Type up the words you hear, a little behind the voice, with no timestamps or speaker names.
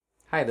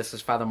Hi, this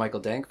is Father Michael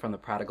Denk from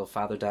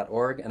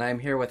theprodigalfather.org, and I'm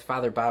here with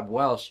Father Bob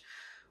Welsh,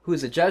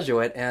 who's a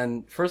Jesuit.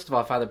 And first of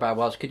all, Father Bob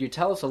Welsh, could you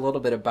tell us a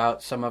little bit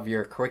about some of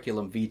your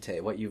curriculum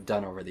vitae, what you've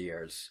done over the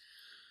years?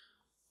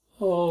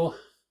 Oh,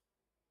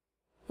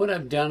 what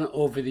I've done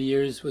over the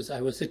years was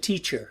I was a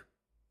teacher.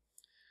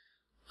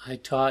 I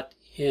taught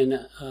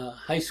in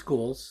high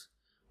schools,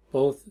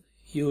 both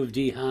U of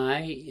D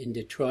High in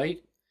Detroit,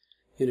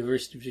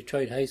 University of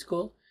Detroit High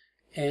School,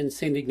 and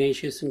St.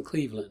 Ignatius in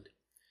Cleveland.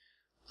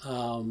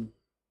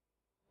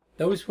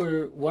 Those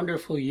were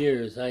wonderful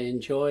years. I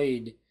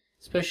enjoyed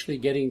especially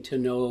getting to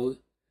know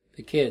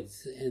the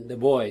kids and the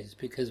boys,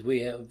 because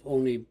we have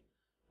only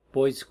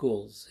boys'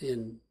 schools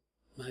in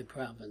my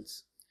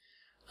province.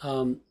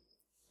 No,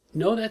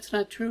 that's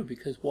not true,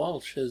 because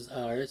Welsh is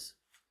ours,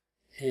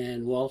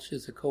 and Welsh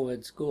is a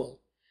co-ed school.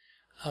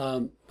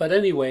 But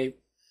anyway,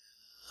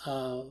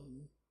 some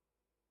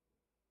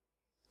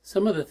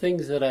of the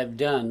things that I've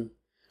done,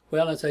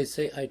 well, as I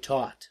say, I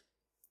taught.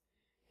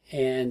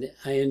 And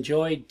I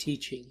enjoyed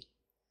teaching.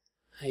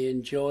 I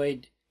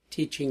enjoyed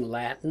teaching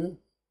Latin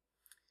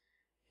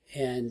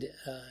and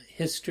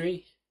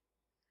history.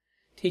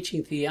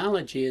 Teaching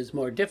theology is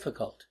more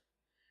difficult.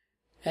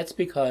 That's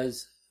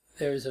because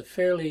there's a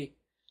fairly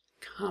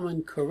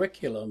common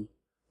curriculum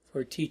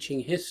for teaching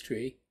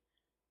history.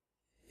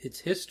 It's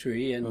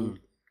history, and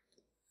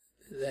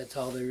that's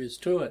all there is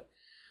to it.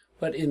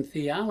 But in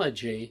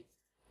theology,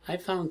 I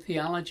found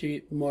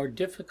theology more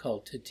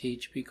difficult to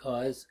teach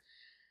because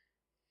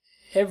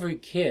every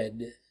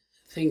kid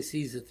thinks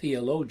he's a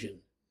theologian.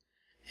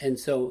 And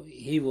so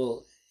he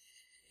will,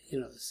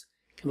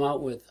 come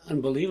out with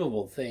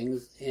unbelievable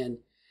things, and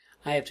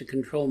I have to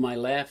control my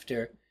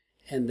laughter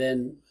and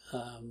then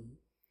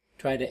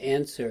try to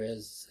answer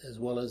as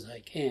well as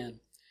I can.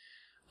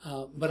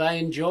 But I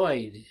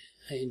enjoyed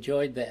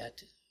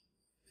that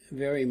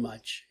very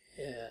much,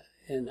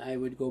 and I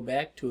would go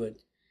back to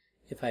it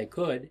if I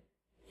could,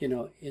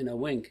 in a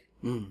wink.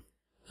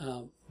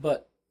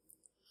 But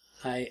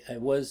I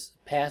was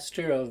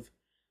pastor of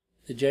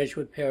the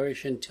Jesuit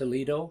parish in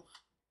Toledo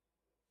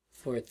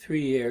for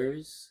 3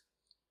 years.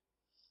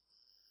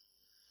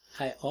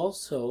 I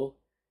also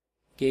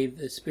gave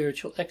the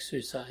spiritual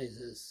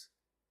exercises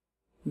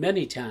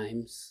many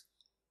times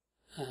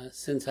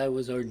since I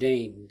was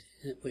ordained,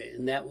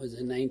 and that was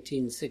in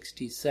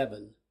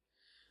 1967.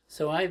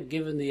 So I've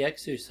given the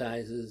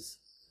exercises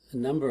a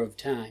number of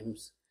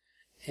times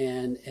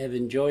and have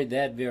enjoyed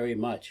that very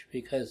much,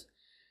 because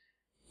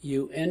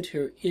you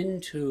enter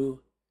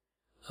into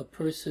a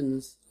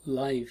person's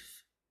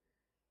life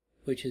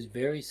which is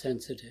very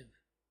sensitive,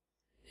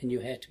 and you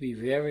have to be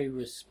very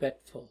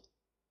respectful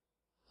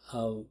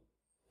of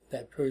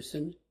that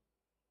person,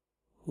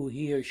 who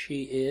he or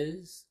she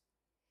is,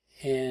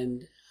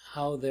 and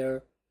how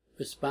they're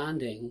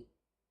responding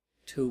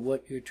to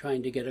what you're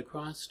trying to get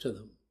across to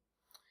them.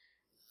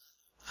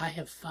 I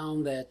have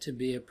found that to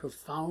be a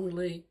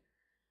profoundly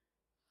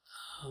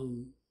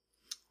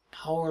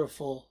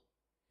powerful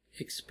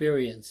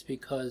experience,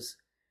 because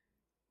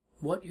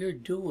what you're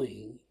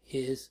doing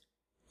is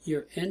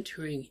you're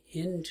entering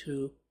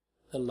into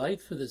the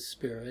life of the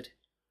Spirit,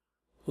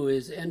 who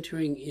is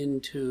entering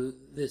into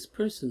this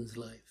person's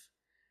life.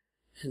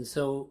 And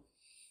so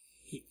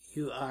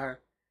you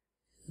are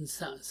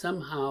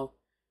somehow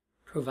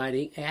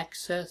providing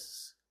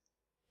access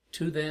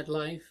to that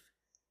life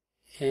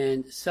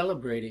and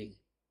celebrating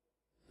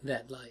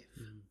that life.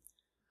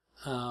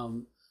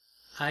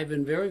 I've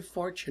been very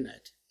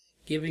fortunate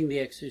giving the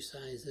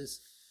exercises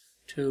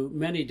to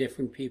many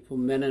different people,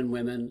 men and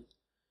women,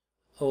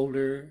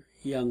 older,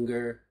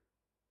 younger.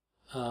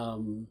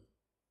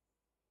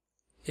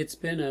 It's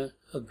been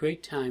a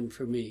great time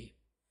for me.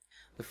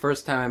 The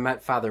first time I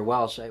met Father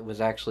Welsh, it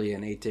was actually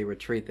an 8-day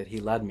retreat that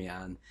he led me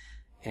on.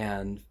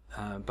 And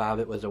Bob,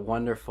 it was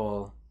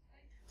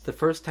the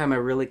first time I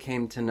really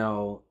came to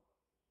know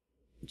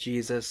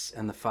Jesus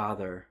and the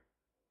Father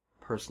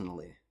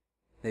personally.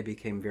 They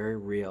became very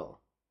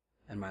real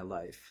in my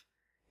life.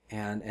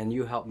 And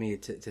you helped me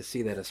to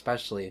see that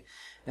especially.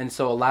 And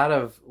so a lot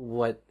of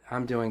what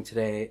I'm doing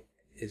today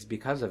is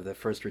because of the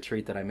first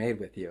retreat that I made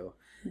with you.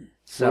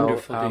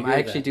 So I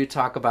actually do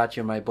talk about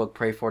you in my book,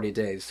 Pray 40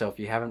 Days. So if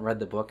you haven't read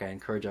the book, I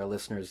encourage our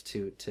listeners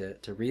to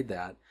read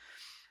that.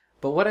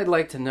 But what I'd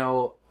like to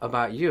know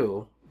about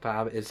you,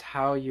 Bob, is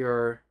how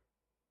your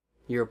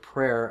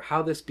prayer,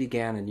 how this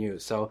began in you.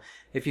 So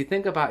if you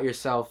think about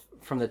yourself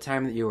from the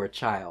time that you were a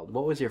child,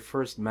 what was your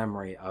first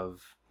memory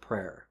of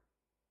prayer?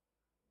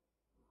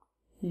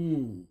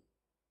 I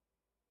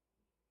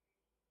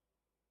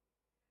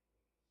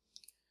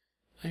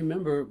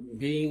remember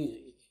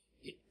being,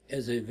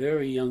 as a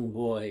very young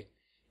boy,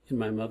 in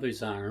my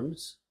mother's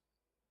arms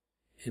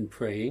and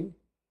praying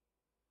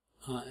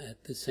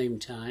at the same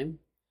time.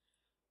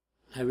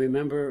 I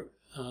remember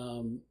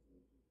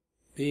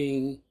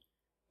being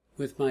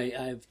with I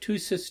have 2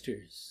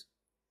 sisters.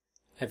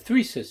 I have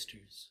 3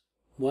 sisters.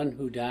 One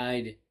who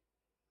died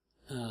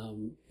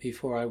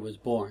before I was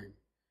born.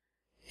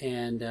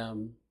 And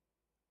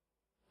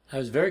I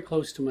was very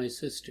close to my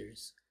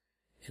sisters.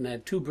 And I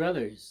have 2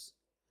 brothers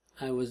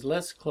I was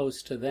less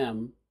close to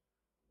them,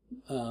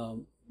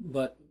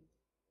 but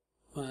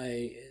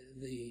my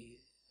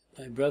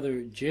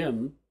brother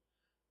Jim,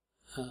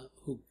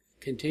 who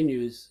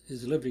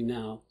is living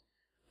now,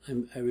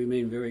 I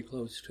remain very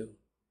close to.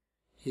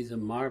 He's a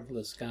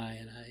marvelous guy,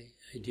 and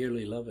I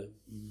dearly love him.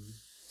 Mm-hmm.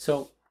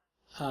 So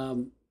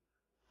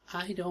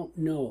I don't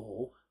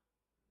know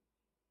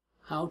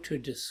how to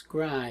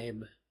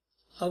describe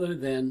other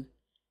than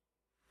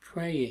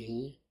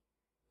praying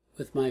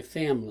with my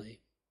family.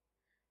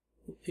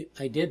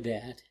 I did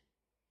that,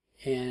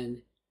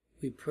 and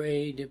we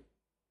prayed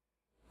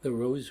the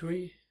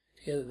rosary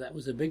together. That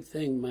was a big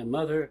thing. My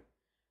mother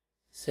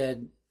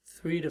said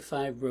 3 to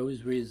 5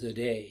 rosaries a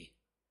day,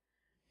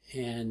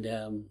 and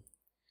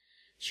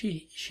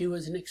she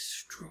was an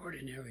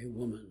extraordinary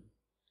woman,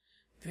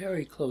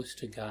 very close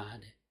to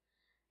God,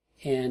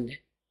 and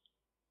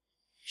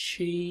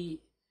she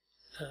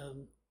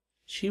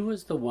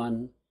was the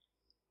one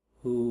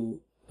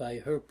who, by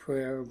her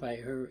prayer, by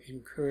her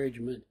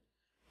encouragement,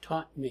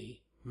 taught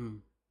me.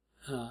 And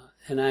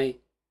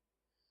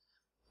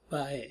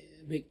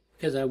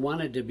because I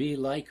wanted to be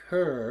like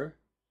her,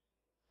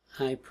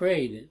 I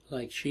prayed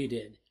like she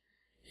did.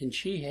 And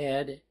she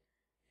had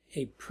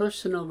a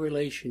personal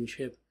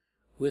relationship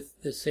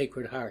with the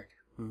Sacred Heart.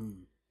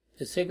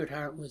 The Sacred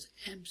Heart was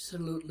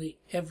absolutely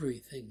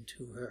everything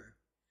to her.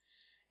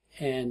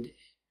 And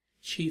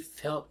she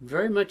felt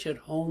very much at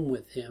home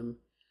with him.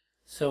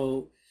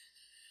 So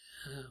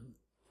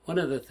one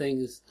of the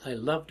things I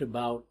loved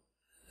about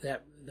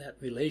that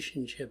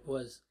relationship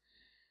was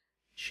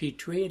she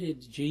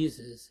treated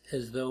Jesus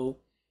as though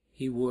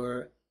he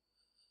were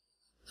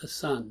a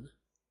son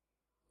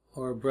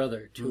or a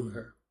brother to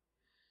her.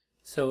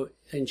 So,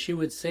 and she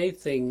would say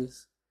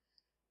things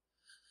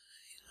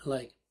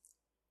like,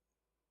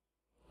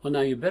 well,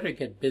 now you better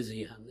get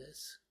busy on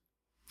this.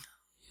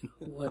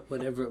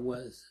 Whatever it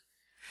was.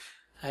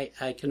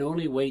 I can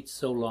only wait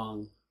so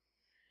long.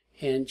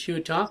 And she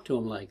would talk to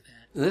him like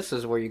that. This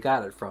is where you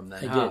got it from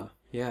then, I huh? did.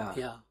 Yeah.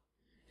 Yeah.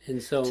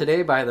 And so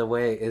today, by the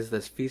way, is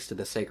this Feast of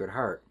the Sacred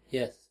Heart.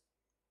 Yes.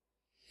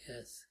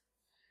 Yes.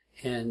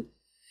 And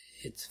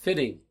it's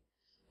fitting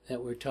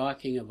that we're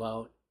talking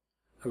about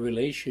a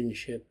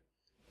relationship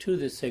to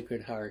the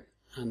Sacred Heart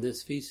on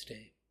this feast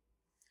day.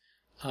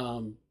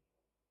 But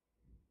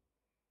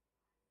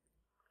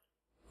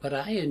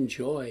I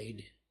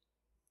enjoyed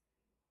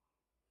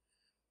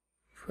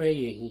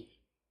praying.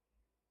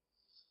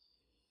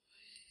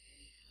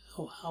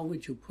 Oh, how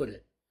would you put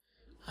it?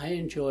 I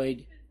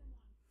enjoyed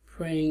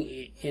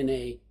praying in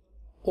a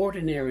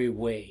ordinary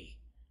way,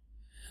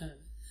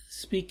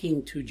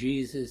 speaking to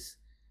Jesus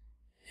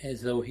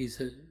as though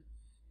he's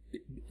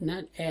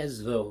not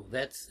as though,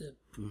 that's a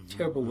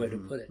terrible way to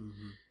put it,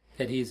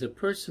 that he's a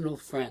personal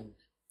friend,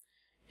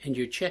 and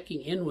you're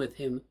checking in with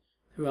him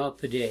throughout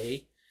the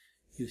day.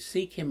 You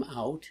seek him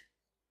out,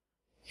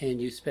 and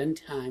you spend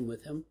time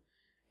with him,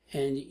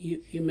 and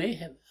you may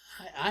have,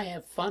 I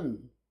have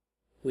fun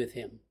with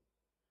him.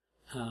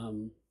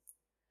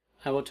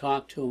 I will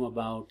talk to him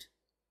about,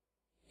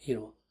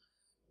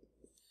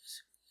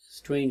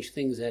 strange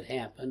things that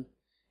happen,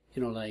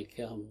 like,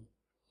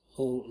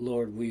 oh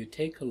Lord, will you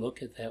take a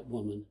look at that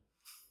woman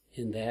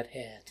in that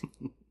hat?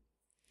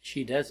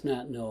 She does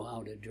not know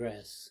how to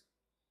dress,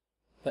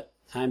 but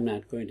I'm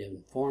not going to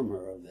inform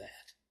her of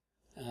that.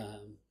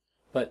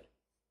 But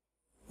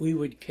we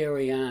would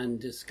carry on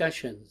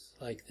discussions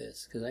like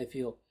this, because I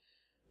feel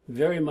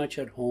very much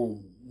at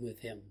home with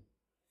him.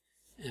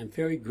 And I'm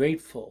very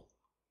grateful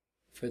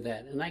for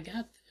that. And I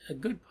got a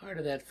good part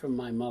of that from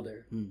my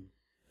mother.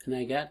 And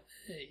I got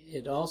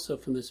it also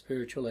from the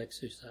spiritual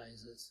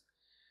exercises,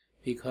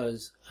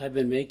 because I've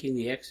been making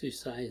the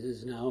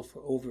exercises now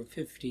for over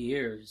 50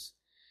 years,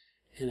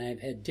 and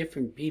I've had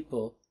different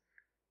people,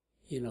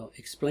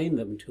 explain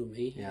them to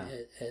me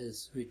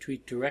as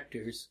retreat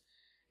directors.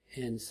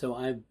 And so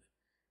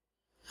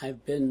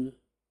I've been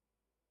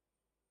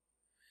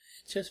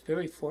just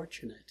very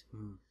fortunate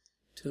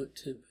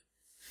to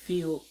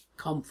feel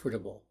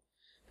comfortable.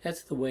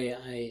 That's the way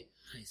I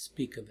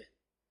speak of it.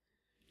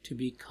 To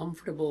be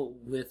comfortable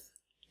with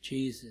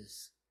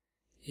Jesus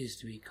is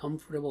to be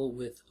comfortable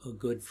with a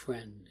good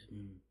friend.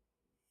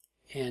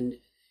 And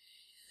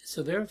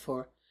so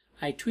therefore,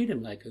 I treat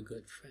him like a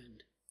good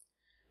friend.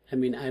 I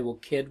mean, I will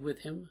kid with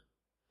him.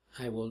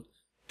 I will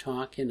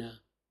talk in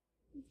a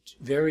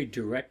very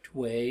direct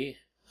way.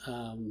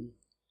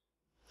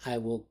 I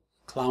will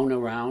clown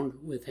around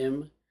with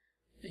him,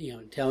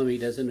 tell him he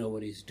doesn't know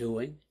what he's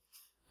doing.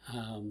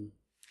 And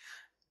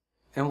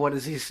what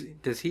does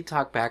he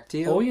talk back to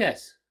you? Oh,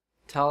 yes.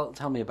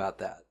 Tell me about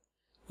that.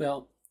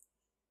 Well,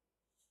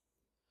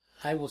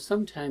 I will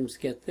sometimes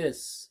get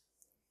this.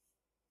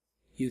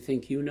 You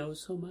think you know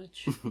so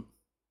much?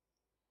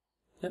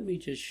 Let me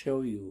just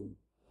show you,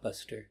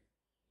 Buster,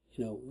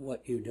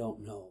 what you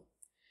don't know.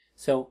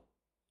 So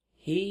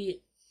he's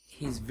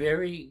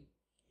very,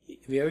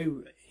 very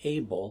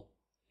able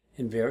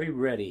and very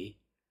ready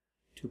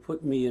to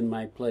put me in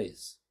my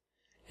place.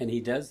 And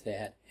he does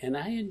that, and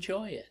I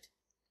enjoy it.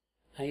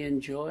 I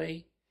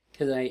enjoy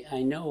because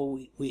I know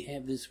we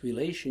have this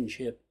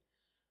relationship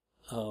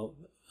of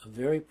a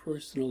very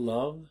personal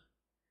love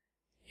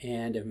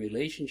and a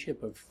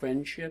relationship of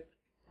friendship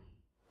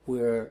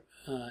where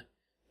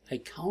I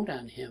count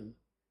on him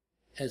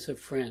as a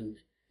friend,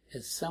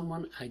 as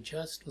someone I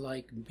just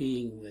like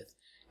being with.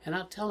 And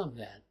I'll tell him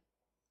that.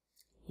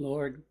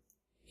 Lord,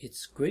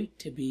 it's great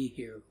to be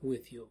here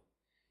with you.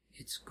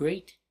 It's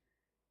great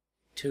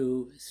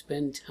to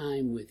spend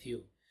time with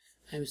you.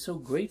 I'm so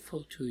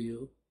grateful to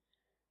you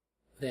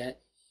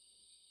that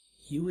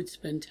you would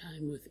spend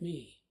time with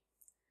me.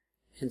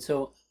 And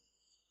so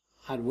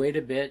I'd wait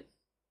a bit,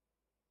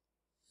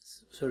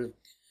 sort of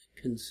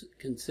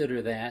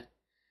consider that,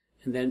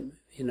 and then,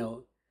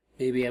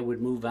 maybe I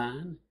would move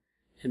on,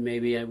 and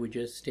maybe I would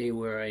just stay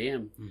where I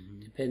am,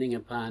 depending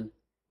upon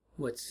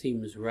what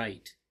seems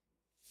right.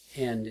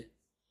 And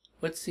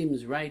what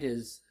seems right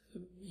is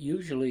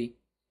usually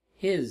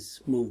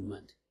his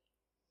movement,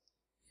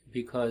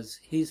 because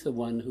he's the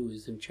one who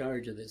is in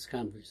charge of this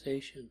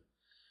conversation.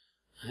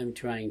 I'm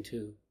trying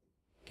to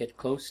get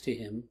close to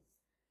him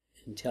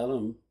and tell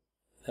him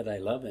that I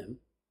love him,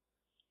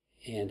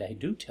 and I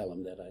do tell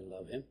him that I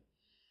love him,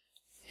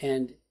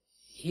 and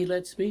he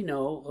lets me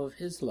know of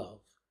his love,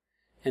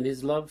 and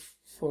his love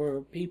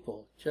for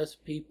people,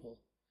 just people.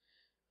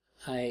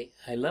 I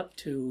love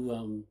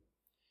to,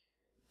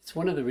 it's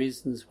one of the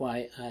reasons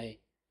why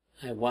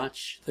I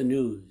watch the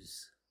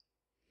news,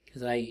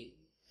 because I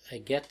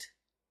get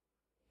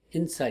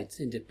insights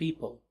into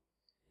people,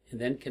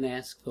 and then can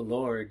ask the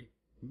Lord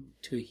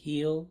to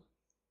heal,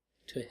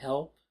 to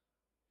help,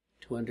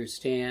 to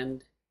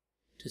understand,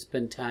 to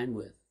spend time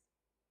with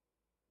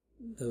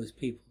those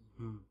people.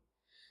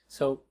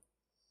 So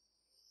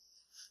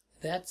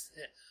that's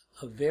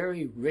a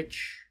very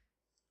rich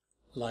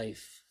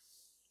life,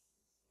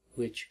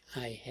 which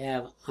I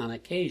have on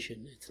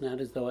occasion. It's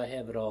not as though I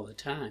have it all the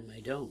time. I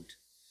don't.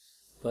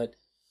 But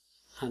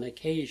on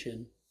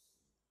occasion,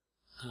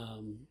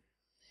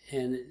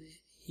 and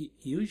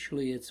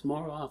usually it's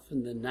more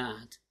often than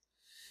not,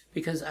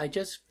 because I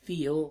just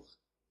feel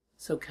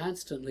so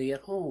constantly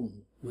at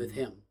home with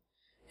him,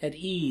 at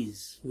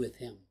ease with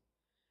him.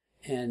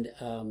 And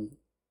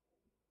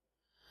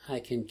I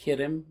can kid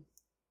him.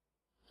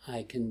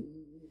 I can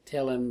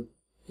tell him,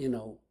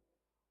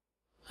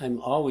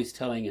 I'm always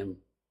telling him,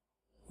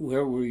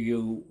 where were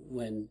you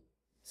when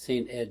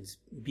St. Ed's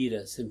beat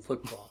us in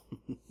football?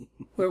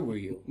 Where were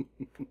you?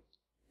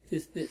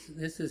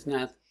 This is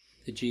not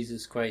the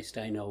Jesus Christ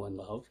I know and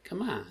love.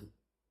 Come on.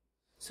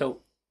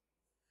 So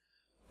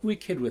we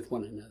kid with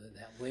one another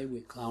that way.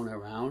 We clown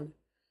around.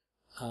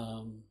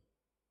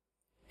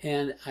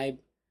 And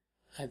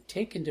I've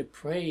taken to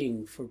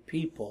praying for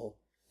people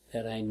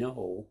that I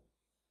know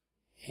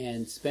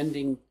and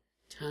spending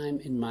time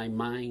in my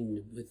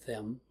mind with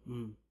them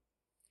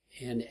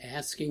and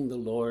asking the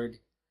Lord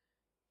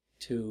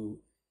to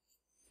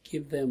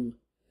give them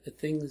the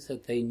things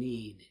that they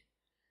need.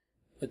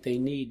 What they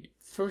need,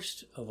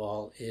 first of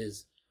all,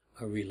 is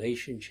a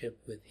relationship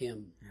with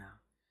him. Yeah.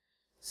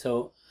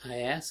 So I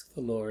ask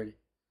the Lord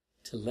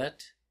to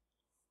let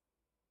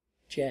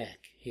Jack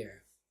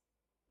here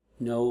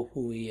know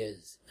who he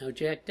is. Now,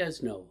 Jack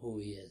does know who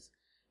he is,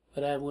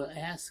 but I will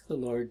ask the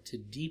Lord to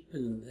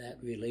deepen that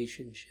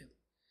relationship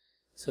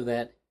so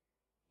that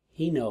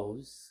he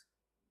knows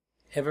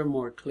ever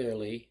more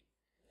clearly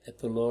that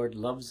the Lord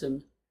loves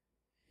him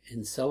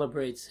and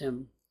celebrates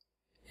him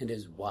and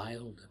is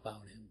wild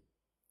about him.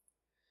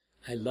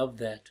 I love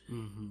that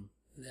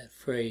that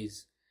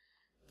phrase.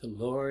 The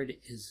Lord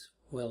is,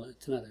 well,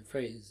 it's not a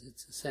phrase,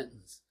 it's a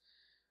sentence.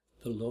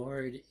 The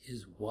Lord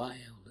is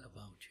wild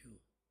about you.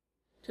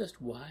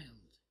 Just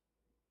wild.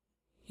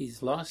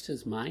 He's lost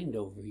his mind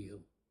over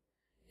you.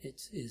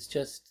 It's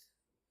just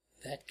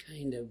that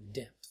kind of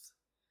depth.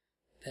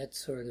 That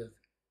sort of,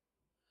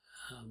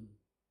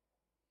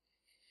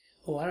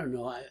 I don't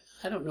know.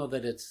 I don't know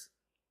that it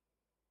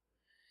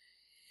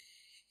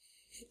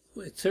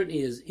certainly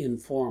is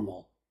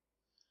informal.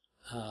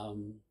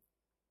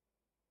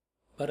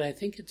 But I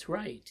think it's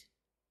right.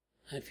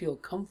 I feel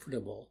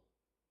comfortable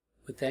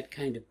with that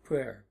kind of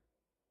prayer.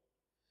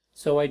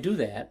 So I do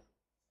that.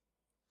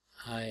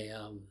 I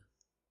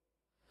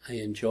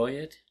enjoy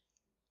it.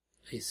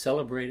 I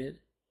celebrate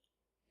it.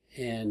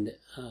 And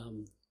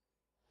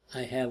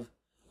I have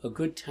a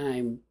good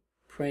time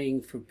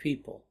praying for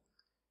people.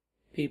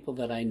 People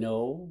that I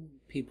know,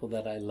 people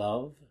that I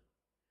love,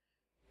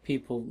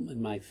 people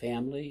in my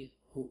family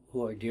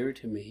who are dear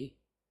to me.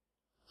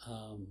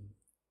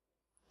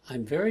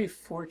 I'm very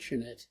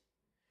fortunate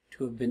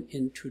to have been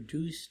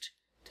introduced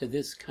to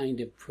this kind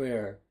of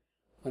prayer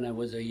when I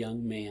was a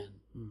young man,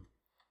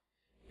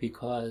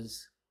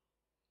 because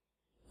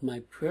my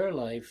prayer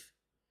life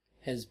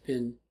has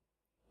been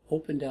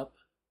opened up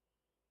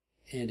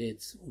and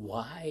it's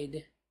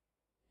wide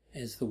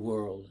as the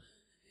world.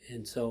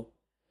 And so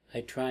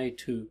I try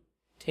to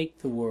take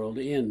the world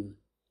in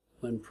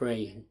when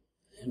praying,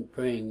 and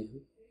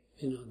praying,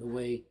 the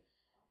way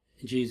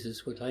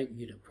Jesus would like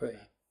me to pray.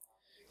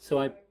 So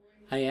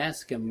I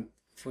ask him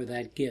for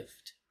that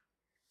gift,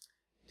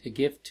 The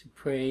gift to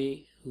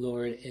pray,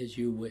 Lord, as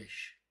you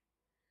wish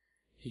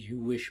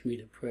me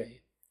to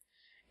pray.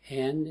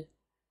 And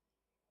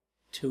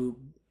to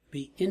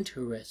be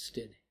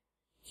interested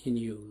in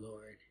you,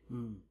 Lord.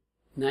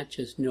 Not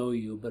just know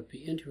you, but be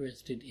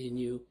interested in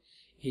you,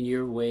 in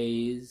your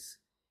ways,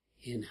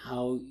 in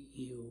how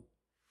you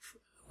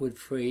would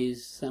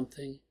phrase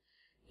something,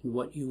 and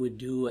what you would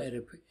do in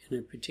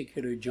a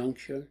particular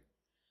juncture.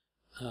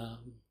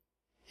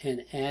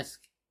 And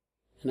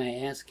I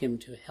ask him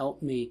to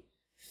help me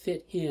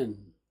fit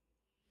in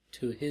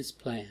to his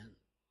plan,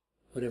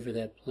 whatever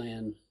that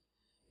plan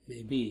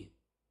may be.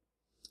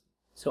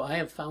 So I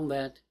have found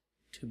that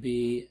to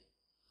be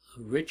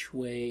a rich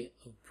way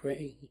of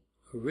praying,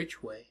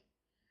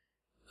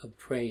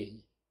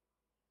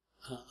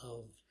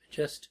 of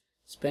just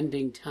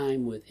spending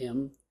time with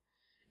him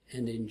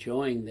and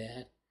enjoying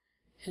that,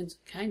 and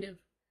kind of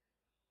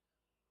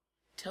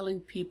telling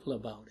people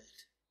about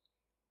it.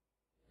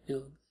 You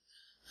know,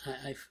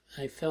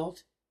 I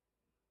felt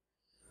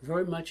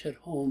very much at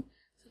home.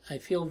 I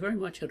feel very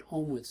much at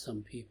home with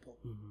some people,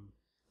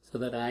 so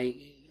that I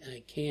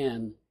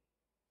can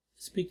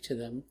speak to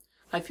them.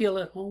 I feel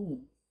at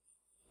home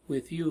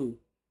with you,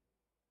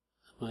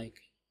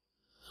 Mike.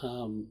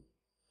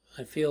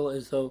 I feel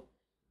as though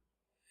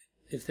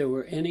if there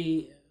were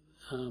any,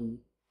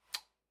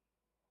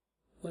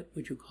 what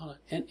would you call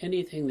it?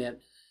 Anything that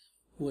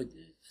would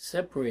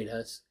separate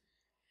us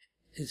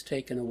is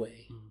taken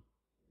away.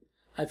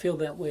 I feel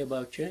that way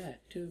about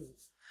Jack, too.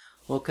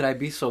 Well, could I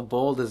be so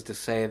bold as to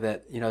say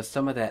that, you know,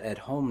 some of that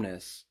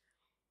at-homeness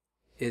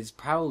is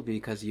probably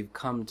because you've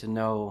come to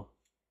know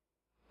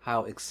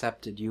how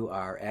accepted you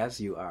are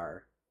as you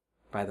are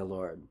by the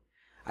Lord.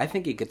 I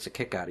think he gets a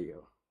kick out of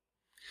you.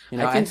 You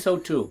know, I think so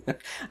too.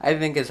 I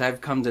think as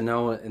I've come to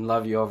know and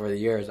love you over the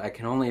years, I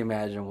can only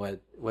imagine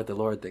what the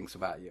Lord thinks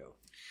about you.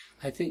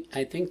 I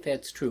think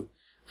that's true.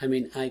 I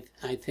mean, I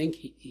think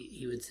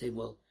he would say,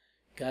 well,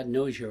 God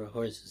knows you're a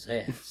horse's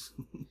ass.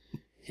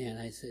 And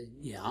I said,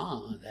 yeah,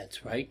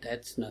 that's right.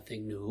 That's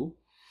nothing new.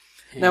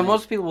 And now,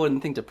 most people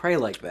wouldn't think to pray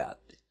like that.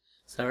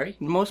 Sorry?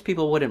 Most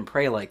people wouldn't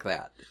pray like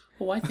that.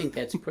 Oh, I think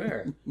that's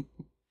prayer.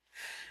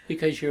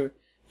 Because you're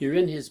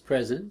in his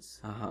presence.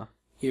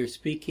 You're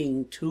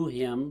speaking to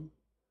him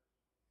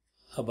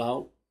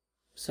about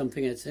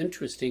something that's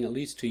interesting, at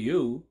least to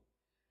you,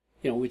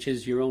 which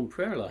is your own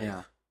prayer life.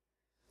 Yeah.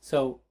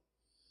 So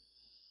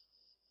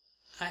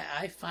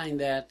I find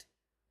that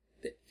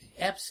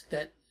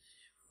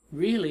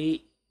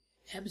really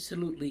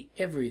absolutely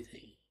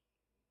everything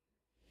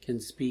can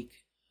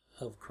speak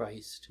of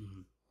Christ,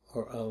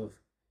 or of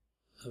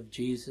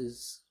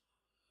Jesus,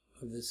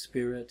 of the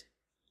Spirit,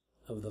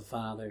 of the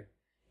Father,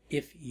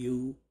 if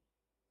you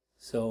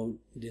so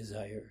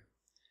desire.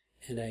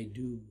 And I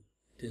do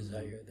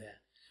desire that,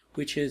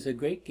 which is a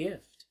great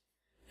gift.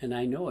 And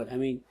I know it. I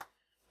mean,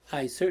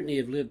 I certainly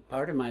have lived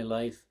part of my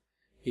life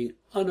being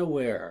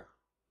unaware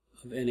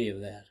of any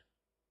of that.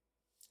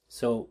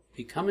 So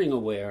becoming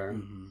aware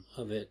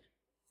of it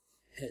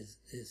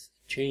has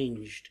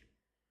changed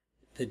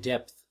the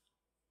depth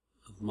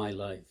of my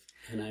life,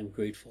 and I'm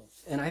grateful.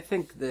 And I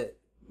think that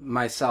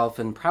myself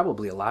and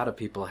probably a lot of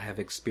people have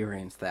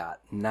experienced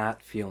that,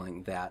 not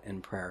feeling that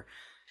in prayer.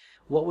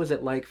 What was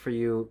it like for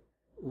you?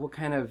 What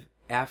kind of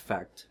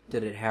affect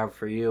did it have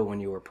for you when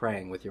you were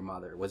praying with your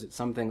mother? Was it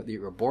something that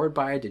you were bored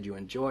by? Did you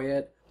enjoy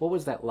it? What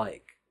was that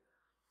like?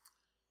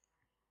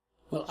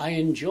 Well, I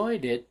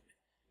enjoyed it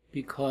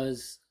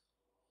because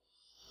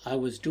I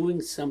was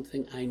doing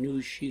something I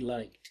knew she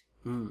liked.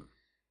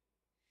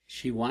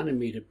 She wanted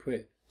me to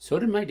pray. So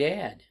did my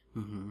dad.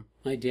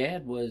 My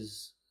dad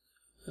was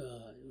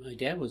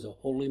a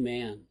holy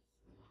man.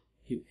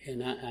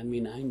 I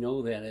mean, I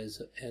know that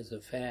as a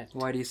fact.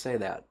 Why do you say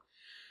that?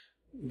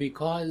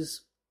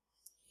 Because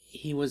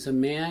he was a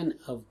man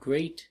of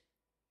great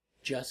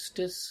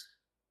justice.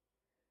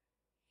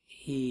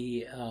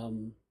 He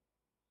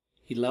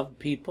loved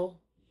people.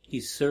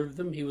 He served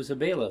them. He was a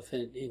bailiff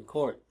in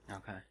court.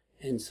 Okay.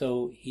 And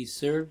so he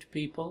served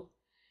people.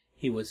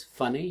 He was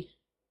funny,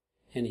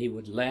 and he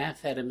would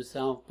laugh at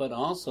himself, but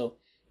also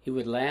he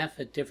would laugh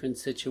at different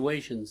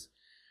situations.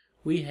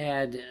 We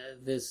had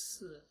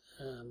this,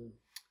 I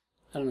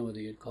don't know whether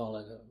you'd call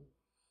it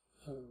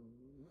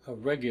a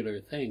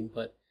regular thing,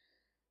 but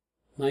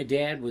my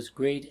dad was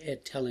great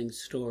at telling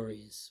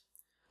stories.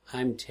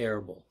 I'm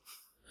terrible.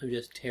 I'm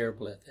just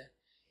terrible at that.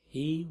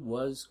 He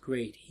was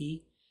great.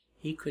 He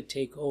could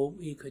take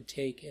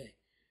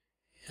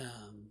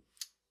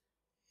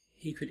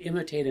he could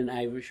imitate an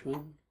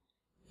Irishman.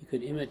 He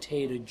could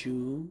imitate a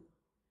Jew.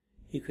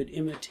 He could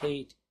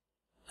imitate,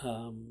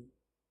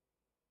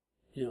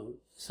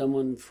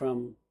 someone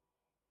from.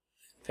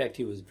 In fact,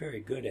 he was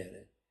very good at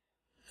it.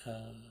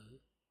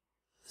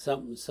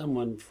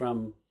 Someone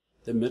from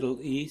the Middle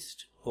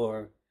East,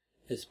 or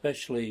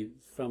especially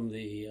from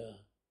the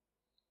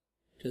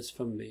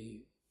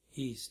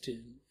East,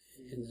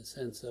 in the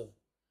sense of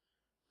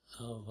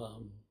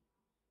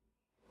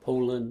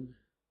Poland,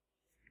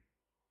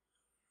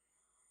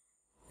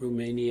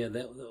 Romania.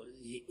 That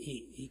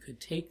he could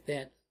take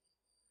that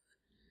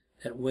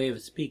that way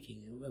of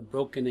speaking, a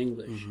broken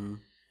English, Mm-hmm.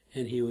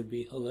 and he would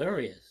be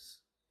hilarious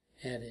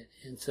at it.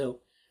 And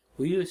so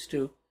we used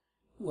to,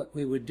 what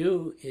we would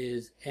do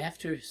is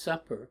after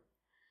supper,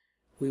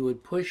 we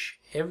would push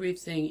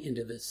everything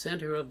into the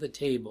center of the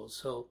table.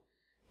 So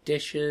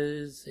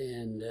dishes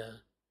and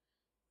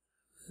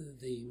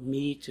the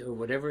meat or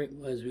whatever it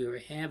was we were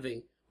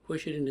having,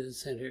 push it into the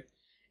center,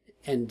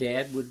 and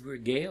Dad would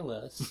regale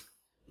us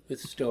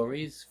with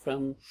stories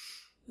from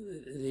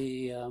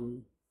the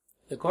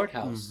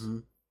courthouse. Mm-hmm.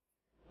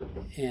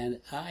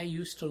 And I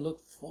used to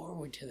look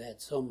forward to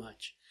that so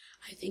much.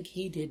 I think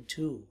he did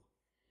too,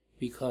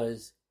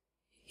 because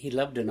he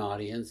loved an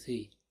audience.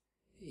 He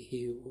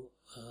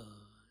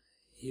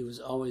was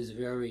always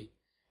very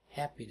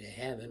happy to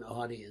have an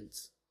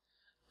audience,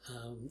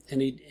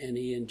 and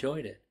he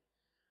enjoyed it,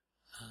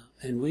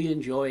 and we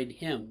enjoyed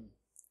him,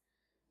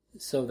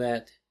 so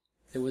that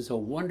there was a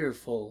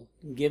wonderful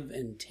give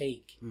and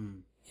take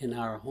in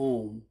our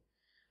home.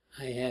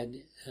 I had,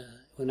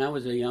 when I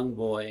was a young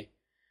boy,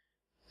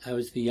 I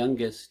was the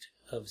youngest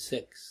of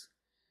 6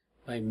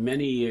 by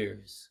many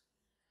years.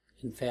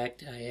 In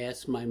fact, I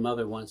asked my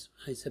mother once,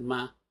 I said,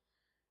 "Ma,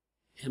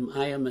 am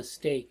I a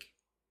mistake?"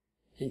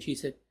 And she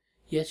said,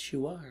 "Yes,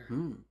 you are."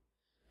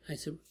 I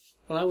said,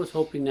 "Well, I was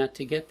hoping not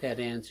to get that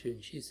answer."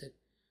 And she said,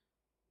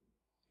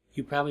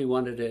 "You probably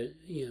wanted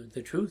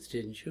the truth,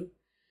 didn't you?"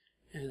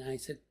 And I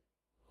said,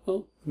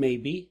 "Well,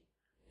 maybe."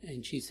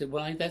 And she said,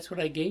 "Well, that's what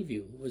I gave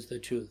you, was the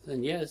truth.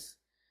 And yes,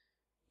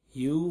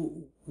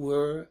 you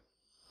were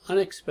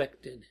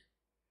unexpected.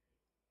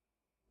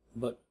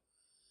 But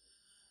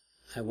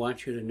I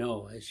want you to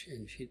know,"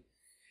 and she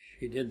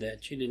did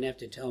that. She didn't have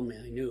to tell me.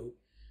 I knew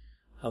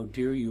how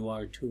dear you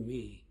are to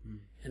me.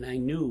 And I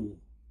knew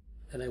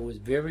that I was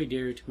very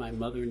dear to my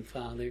mother and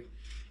father.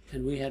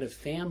 And we had a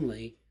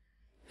family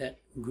that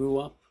grew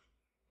up.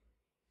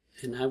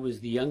 And I was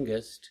the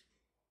youngest.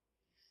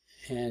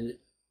 And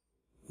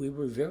we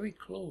were very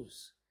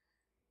close.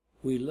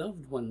 We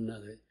loved one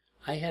another.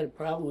 I had a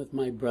problem with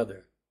my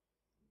brother.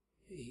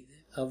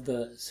 Of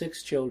the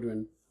 6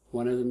 children,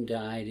 one of them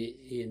died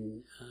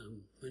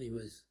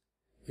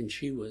when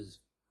she was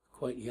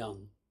quite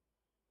young,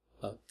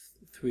 about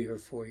 3 or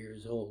 4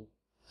 years old.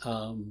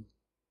 And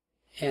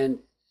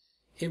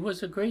it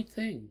was a great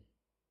thing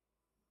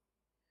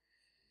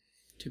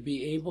to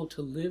be able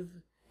to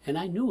live, and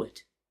I knew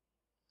it.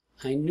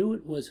 I knew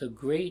it was a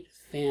great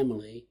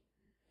family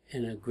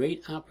and a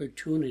great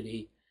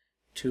opportunity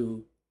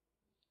to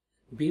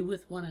be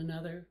with one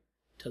another,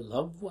 to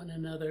love one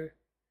another,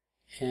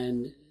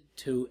 and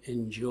to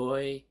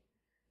enjoy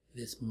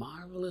this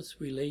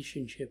marvelous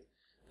relationship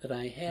that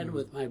I had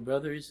with my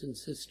brothers and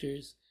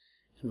sisters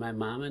and my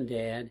mom and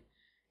dad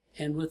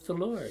and with the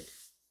Lord.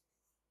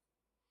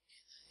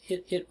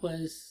 It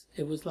was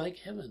like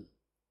heaven.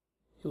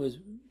 It was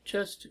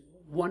just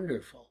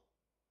wonderful.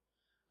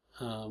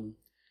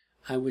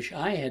 I wish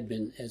I had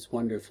been as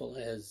wonderful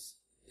as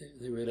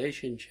the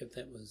relationship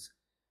that was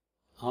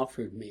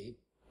offered me,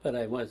 but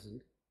I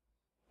wasn't.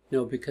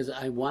 No, because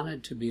I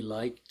wanted to be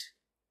liked.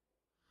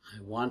 I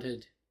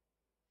wanted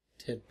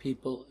to have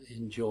people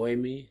enjoy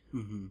me.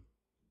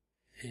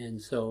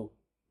 And so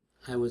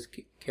I was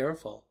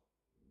careful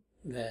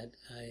that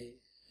I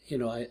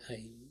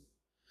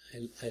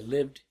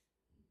lived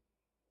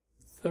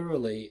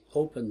thoroughly,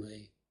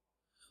 openly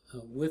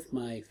with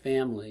my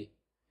family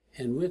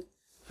and with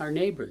our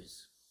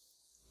neighbors.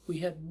 We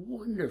had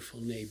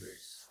wonderful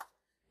neighbors,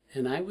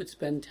 and I would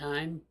spend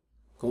time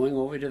going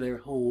over to their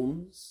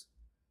homes.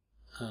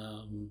 My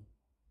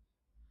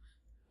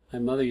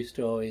mother used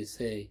to always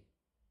say,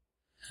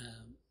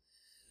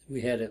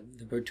 we had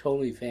the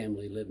Bertoli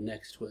family lived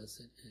next to us,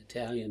 an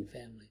Italian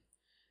family,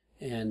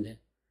 and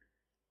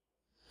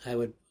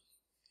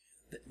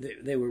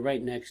they were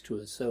right next to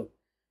us, so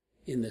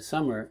in the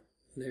summer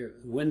their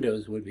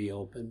windows would be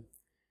open,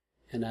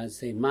 and I'd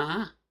say,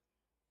 "Ma,"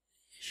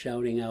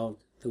 shouting out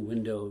the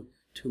window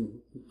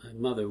to my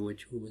mother,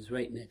 who was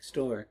right next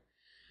door.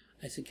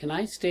 I said, "Can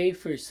I stay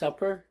for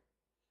supper,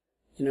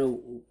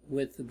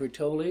 with the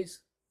Bertolis?"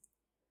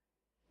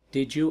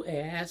 "Did you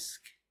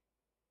ask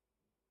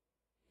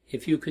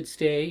if you could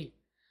stay?"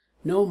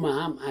 "No,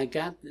 Mom,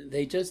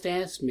 they just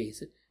asked me." I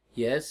said,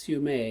 "Yes,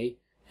 you may."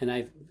 And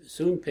I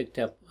soon picked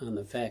up on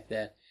the fact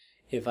that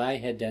if I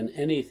had done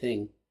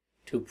anything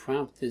to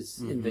prompt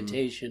this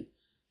invitation,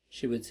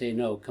 she would say,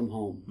 "No, come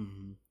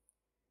home."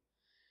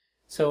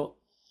 So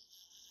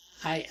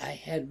I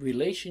had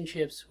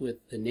relationships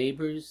with the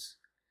neighbors.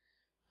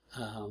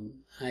 I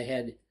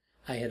had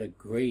a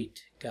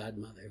great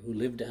godmother who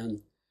lived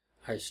on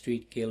our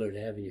street, Gaylord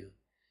Avenue,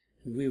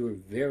 and we were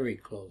very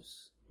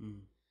close.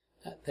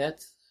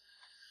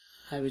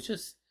 I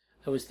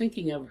was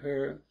thinking of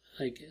her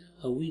like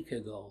a week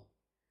ago,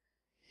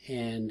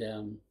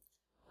 and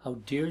how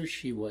dear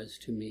she was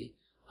to me,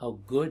 how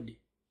good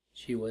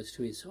she was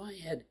to me. So I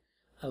had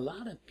a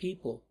lot of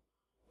people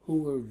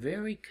who were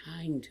very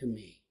kind to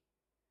me,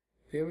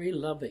 very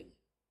loving,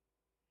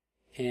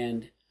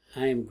 and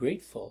I am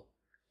grateful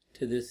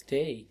to this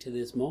day, to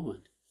this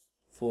moment,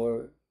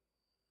 for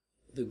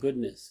the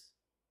goodness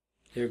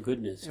their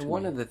goodness to And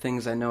one me. of the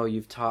things I know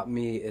you've taught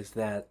me is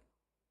that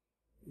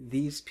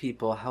these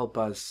people help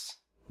us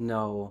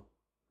know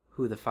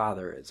who the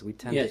Father is. We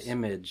tend Yes. to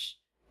image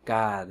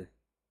God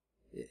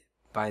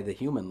by the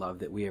human love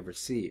that we have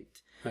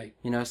received. Right.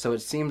 You know, so it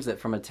seems that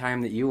from a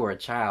time that you were a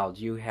child,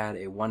 you had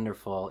a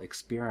wonderful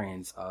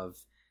experience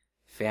of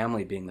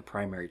family being the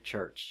primary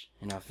church.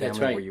 You know, a family That's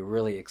right. where you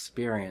really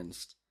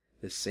experienced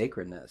this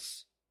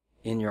sacredness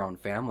in your own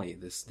family,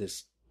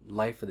 this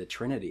life of the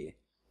Trinity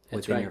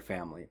That's within right. your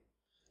family.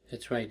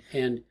 That's right.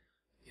 And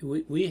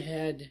we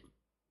had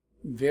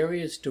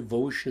various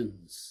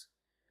devotions,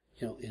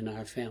 in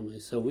our family.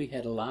 So we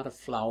had a lot of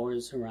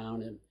flowers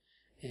around,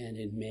 and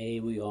in May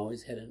we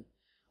always had an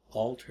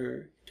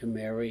altar to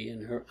Mary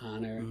in her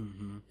honor,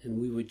 Mm-hmm. and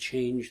we would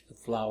change the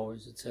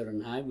flowers, etc.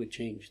 And I would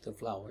change the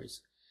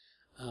flowers,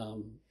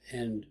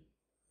 and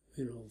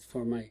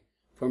for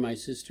my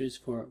sisters,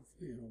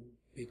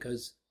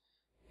 because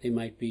they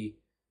might be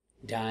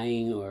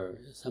dying or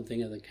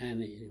something of the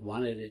kind. They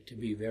wanted it to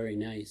be very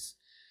nice.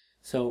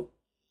 So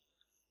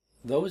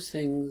those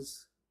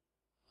things,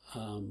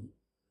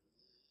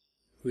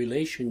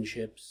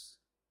 relationships,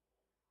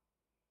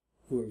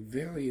 were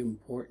very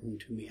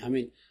important to me. I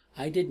mean,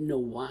 I didn't know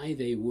why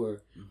they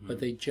were, Mm-hmm. but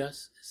they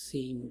just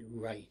seemed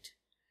right.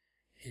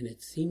 And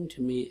it seemed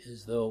to me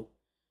as though,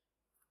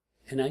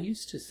 and I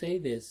used to say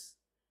this,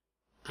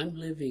 I'm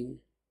living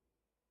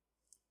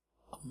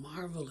a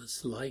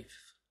marvelous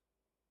life.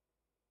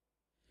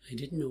 I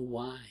didn't know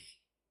why.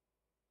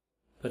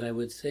 But I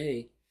would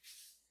say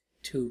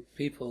to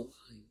people,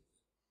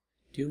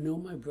 do you know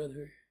my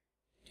brother?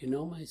 Do you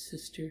know my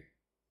sister?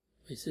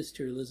 My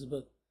sister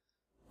Elizabeth,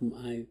 whom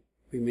I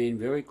remained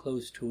very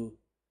close to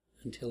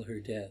until her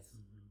death.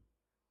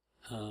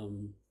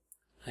 Mm-hmm.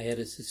 I had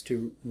a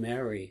sister,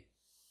 Mary,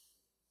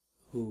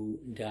 who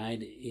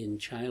died in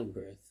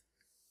childbirth.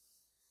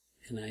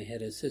 And I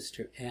had a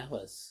sister,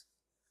 Alice,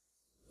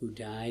 who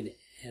died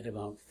at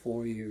about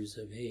 4 years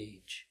of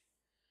age.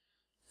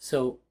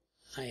 So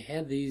I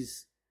had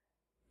these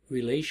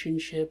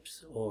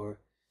relationships or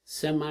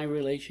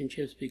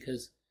semi-relationships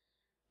because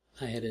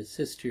I had a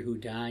sister who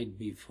died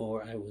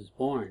before I was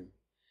born.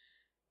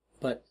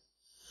 But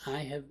I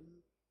have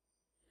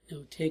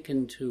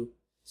taken to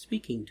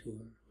speaking to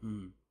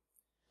her,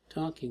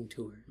 talking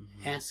to her,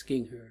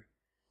 asking her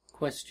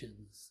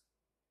questions.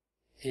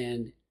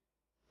 And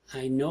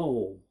I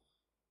know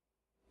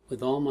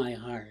with all my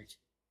heart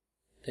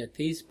that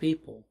these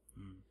people,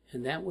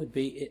 and that would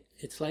be,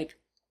 it's like,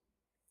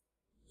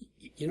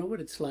 you know what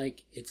it's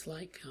like? It's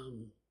like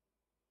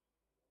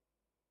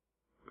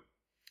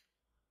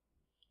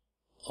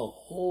a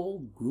whole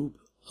group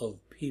of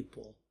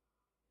people,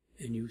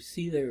 and you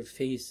see their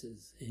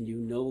faces, and you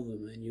know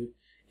them, and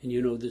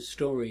you know the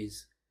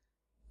stories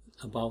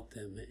about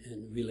them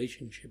and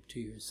relationship to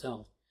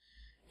yourself.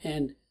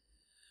 And,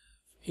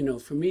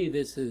 for me,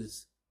 this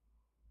is,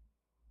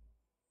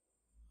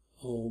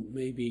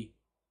 maybe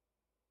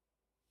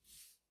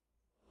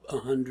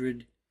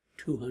 100,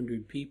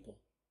 200 people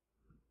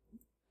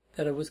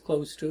that I was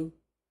close to,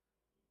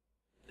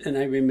 and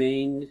I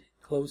remained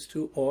close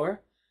to,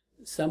 or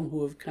some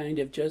who have kind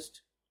of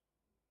just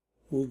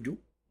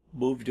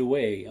moved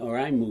away, or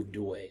I moved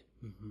away.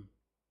 Mm-hmm.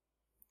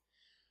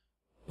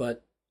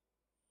 But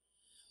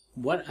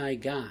what I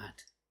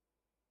got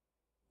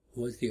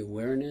was the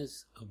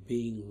awareness of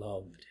being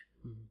loved.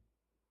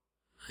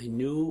 Mm-hmm. I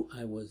knew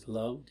I was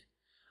loved.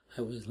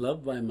 I was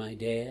loved by my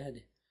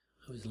dad.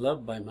 I was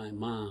loved by my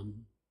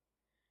mom.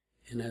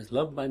 And I was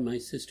loved by my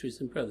sisters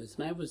and brothers.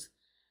 And I was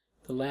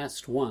the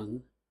last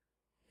one.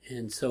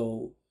 And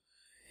so,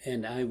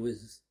 and I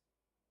was,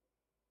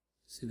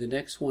 the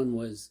next one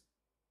was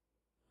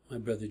my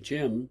brother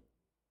Jim,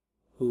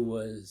 who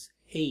was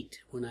 8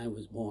 when I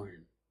was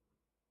born.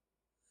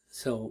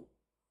 So,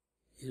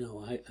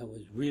 I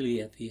was really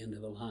at the end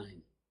of the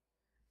line.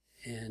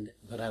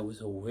 But I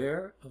was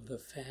aware of the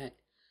fact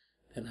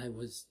that I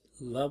was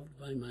loved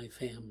by my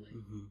family.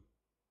 Mm-hmm.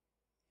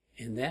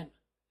 And that,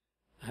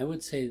 I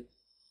would say,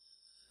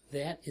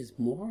 that is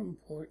more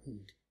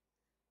important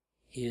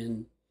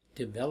in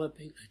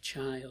developing a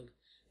child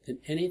than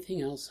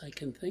anything else I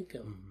can think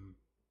of. Mm-hmm.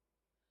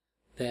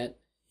 That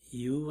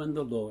you and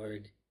the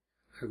Lord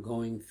are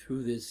going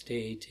through this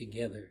day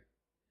together.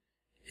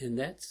 And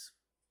that's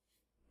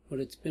what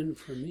it's been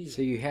for me.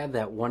 So you had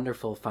that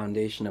wonderful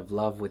foundation of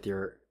love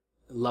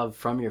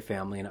from your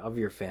family and of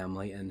your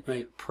family, and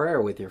right.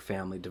 prayer with your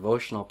family,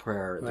 devotional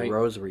prayer, right. the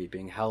rosary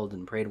being held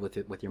and prayed with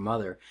your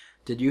mother.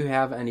 Did you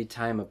have any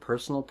time of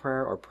personal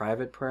prayer or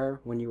private prayer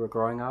when you were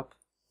growing up?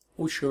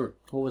 Oh, sure.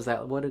 What was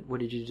that? What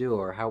did you do,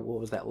 or what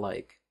was that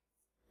like?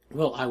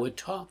 Well, I would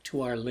talk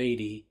to Our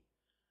Lady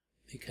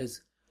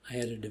because I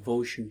had a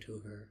devotion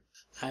to her.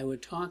 I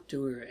would talk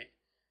to her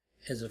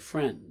as a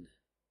friend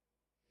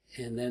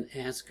and then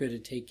ask her to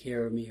take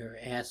care of me, or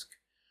ask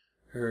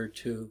her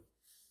to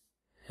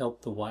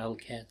help the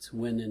Wildcats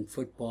win in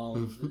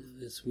football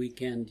this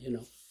weekend,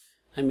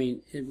 I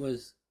mean, it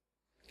was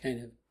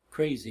kind of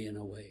crazy in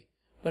a way,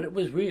 but it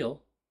was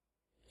real.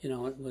 It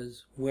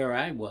was where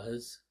I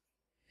was,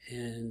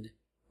 and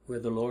where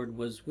the Lord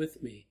was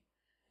with me.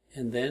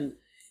 And then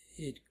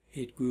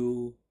it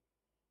grew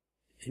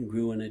and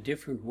grew in a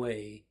different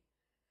way,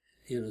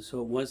 so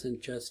it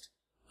wasn't just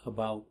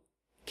about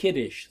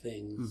kiddish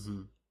things,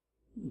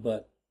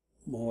 but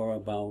more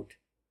about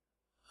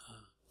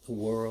the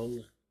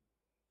world,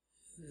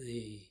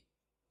 the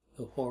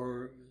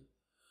horror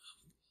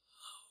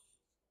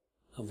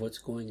of what's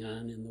going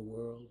on in the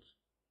world.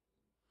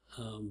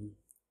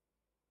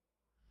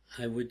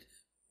 I would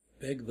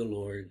beg the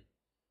Lord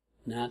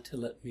not to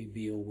let me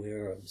be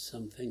aware of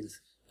some things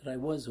that I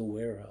was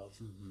aware of,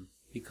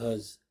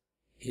 because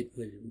it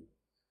would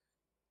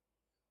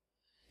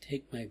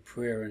take my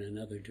prayer in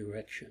another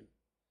direction.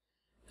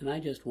 And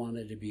I just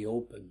wanted to be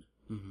open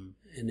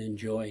and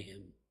enjoy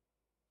Him.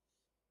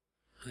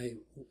 I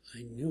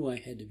knew I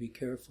had to be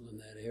careful in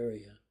that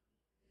area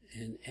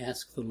and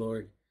ask the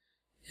Lord,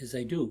 as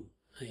I do.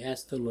 I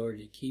ask the Lord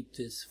to keep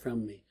this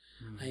from me.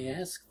 I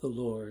ask the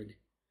Lord,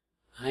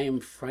 I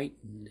am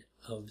frightened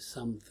of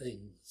some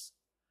things.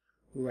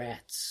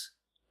 Rats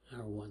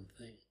are one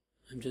thing.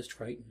 I'm just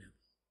frightened of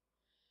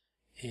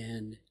them.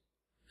 And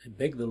I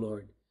beg the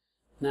Lord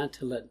not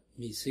to let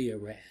me see a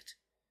rat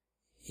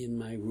in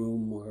my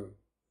room or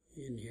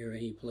in here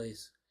any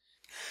place.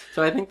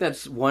 So I think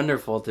that's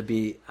wonderful to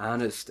be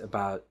honest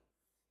about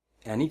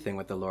anything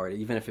with the Lord,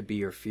 even if it be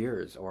your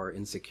fears or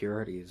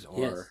insecurities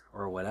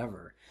or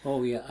whatever.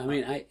 Oh yeah, I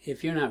mean,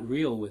 if you're not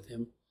real with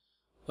Him,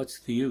 what's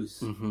the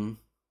use?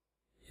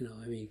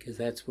 Because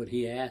that's what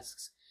He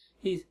asks.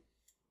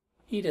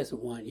 He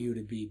doesn't want you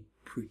to be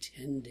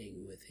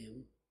pretending with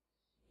Him.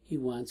 He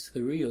wants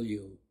the real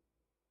you.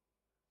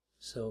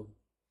 So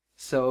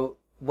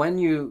when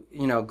you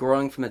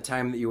growing from the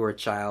time that you were a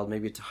child,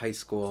 maybe to high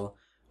school,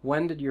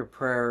 when did your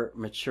prayer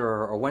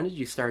mature, or when did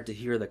you start to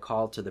hear the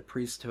call to the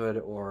priesthood,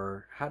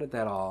 or how did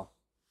that all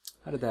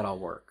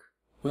work?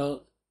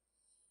 Well,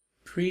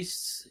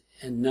 priests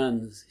and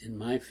nuns in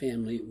my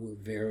family were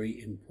very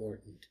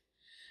important.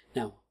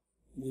 Now,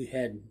 we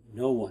had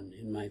no one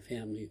in my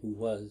family who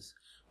was.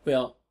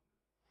 Well,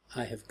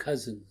 I have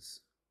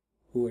cousins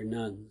who are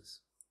nuns,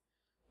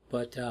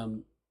 but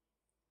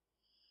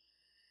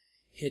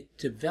it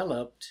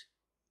developed,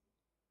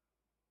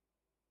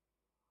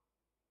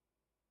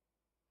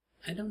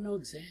 I don't know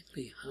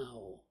exactly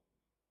how,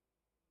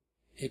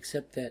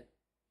 except that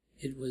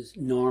it was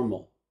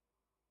normal.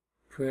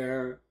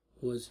 Prayer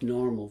was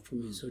normal for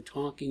me. So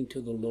talking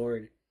to the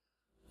Lord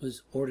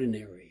was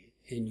ordinary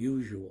and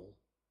usual.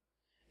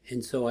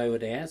 And so I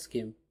would ask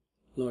Him,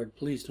 Lord,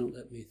 please don't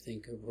let me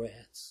think of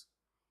rats,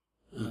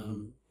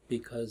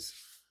 because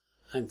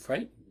I'm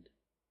frightened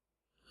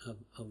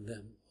of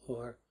them,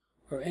 or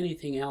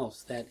anything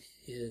else that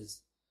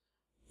is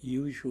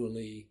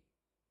usually,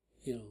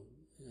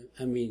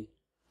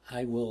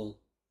 I will,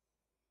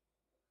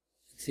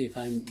 see, if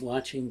I'm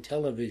watching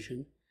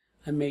television,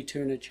 I may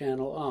turn a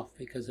channel off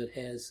because it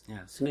has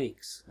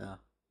snakes. Yeah.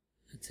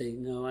 I'd say,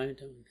 no, I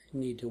don't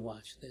need to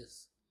watch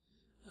this.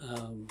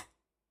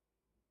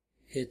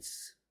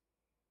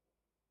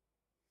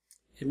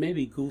 It may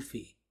be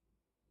goofy,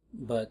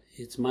 but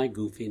it's my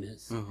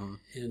goofiness,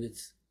 and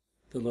it's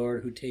the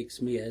Lord who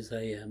takes me as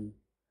I am,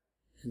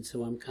 and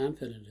so I'm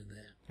confident in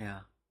that. Yeah.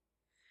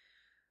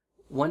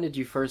 When did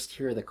you first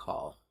hear the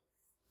call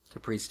to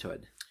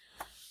priesthood?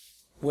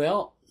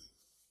 Well,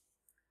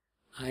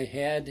 I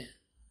had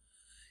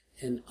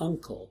an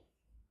uncle.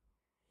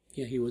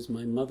 Yeah, he was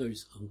my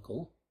mother's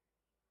uncle,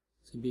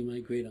 to be my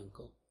great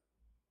uncle,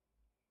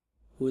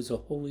 who was a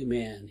holy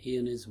man, he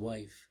and his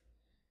wife.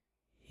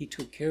 He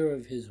took care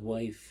of his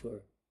wife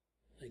for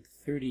like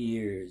 30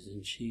 years,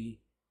 and she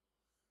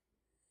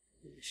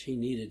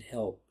needed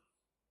help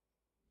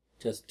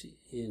just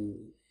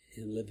in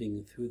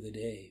living through the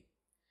day.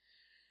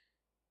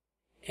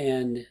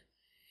 And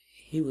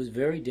he was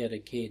very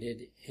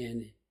dedicated,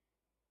 and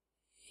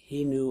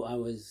he knew I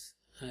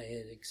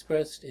had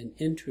expressed an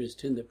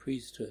interest in the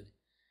priesthood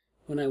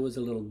when I was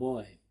a little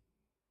boy.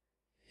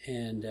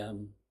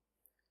 And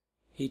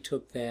he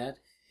took that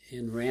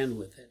and ran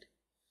with it,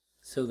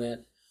 so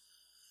that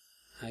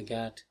I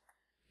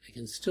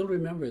can still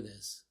remember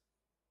this,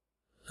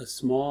 a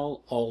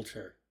small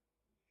altar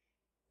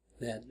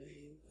that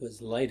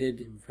was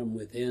lighted from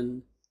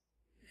within,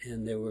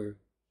 and there were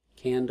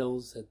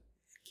candles that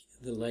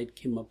the light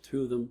came up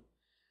through them,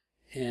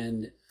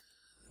 and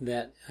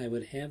that I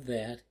would have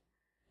that,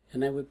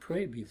 and I would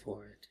pray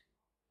before it.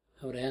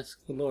 I would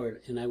ask the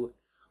Lord, and I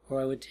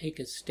would take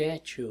a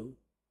statue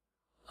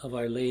of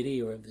Our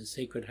Lady or of the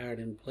Sacred Heart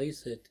and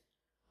place it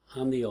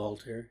on the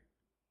altar,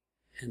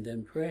 and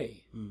then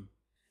pray.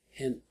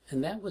 And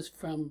that was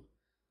from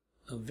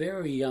a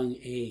very young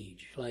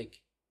age,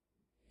 like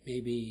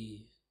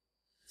maybe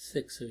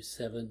 6 or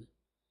 7.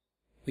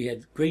 We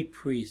had great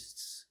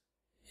priests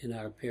in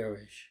our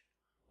parish,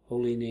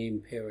 Holy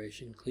Name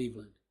Parish in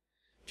Cleveland,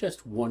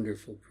 just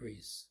wonderful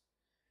priests.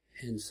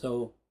 And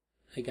so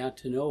I got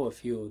to know a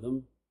few of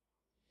them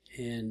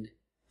and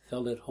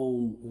felt at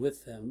home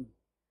with them,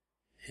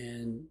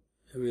 and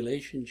the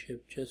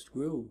relationship just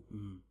grew.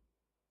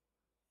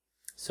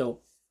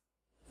 So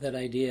that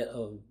idea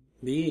of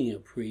being a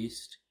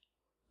priest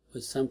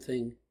was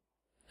something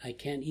I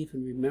can't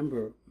even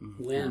remember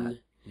when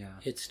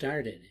it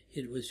started.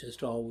 It was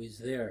just always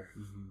there.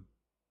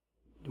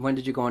 Mm-hmm. When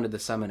did you go into the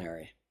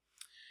seminary?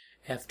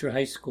 After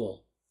high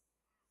school.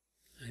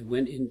 I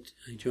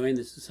joined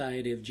the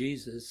Society of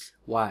Jesus.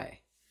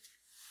 Why?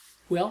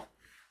 Well,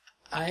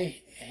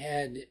 I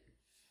had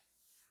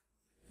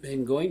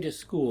been going to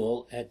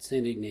school at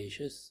St.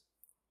 Ignatius.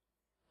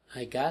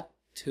 I got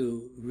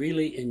to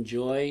really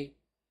enjoy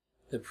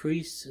the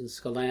priests and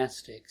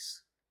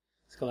scholastics.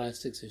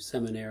 Scholastics are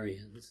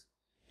seminarians,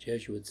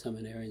 Jesuit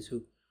seminarians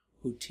who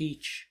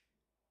teach,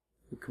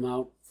 who come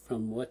out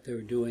from what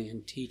they're doing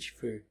and teach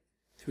for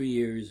 3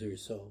 years or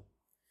so,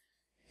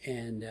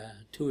 and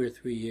 2 or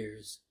 3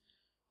 years.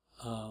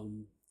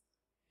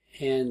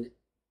 And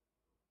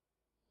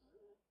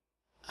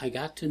I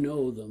got to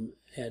know them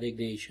at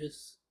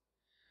Ignatius.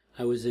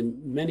 I was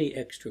in many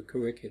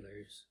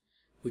extracurriculars,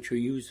 which were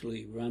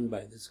usually run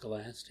by the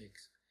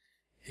scholastics,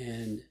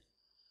 and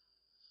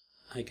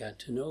I got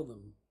to know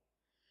them.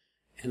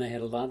 And I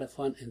had a lot of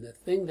fun, and the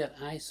thing that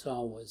I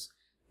saw was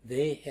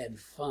they had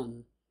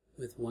fun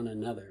with one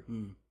another.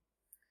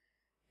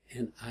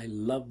 And I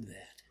loved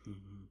that.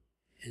 Mm-hmm.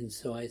 And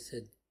so I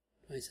said,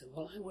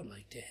 well, I would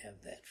like to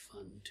have that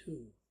fun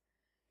too.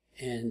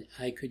 And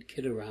I could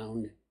kid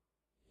around,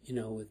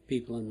 with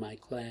people in my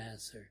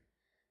class,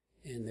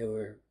 and there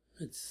were,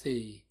 let's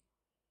see,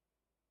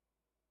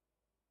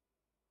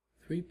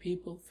 4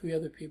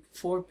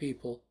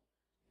 people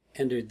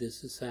entered the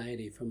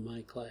society from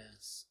my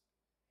class.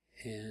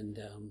 And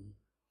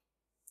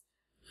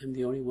I'm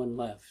the only one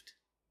left.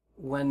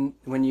 When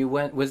you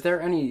went, was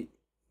there any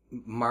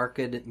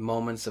marked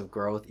moments of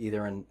growth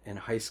either in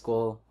high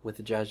school with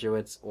the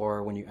Jesuits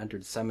or when you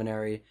entered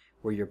seminary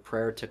where your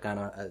prayer took on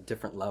a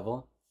different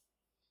level?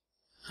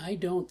 I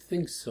don't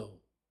think so.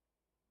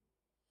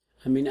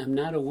 I mean, I'm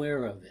not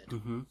aware of it.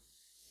 Mm-hmm.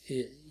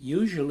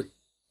 Usually,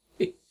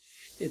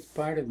 it's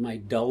part of my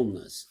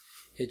dullness.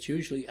 It's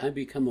usually I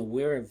become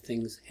aware of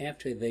things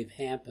after they've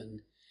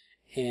happened,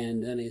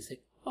 and then I say,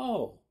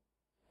 oh,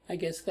 I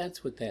guess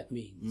that's what that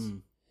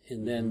means.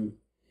 And then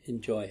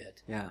enjoy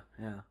it. Yeah.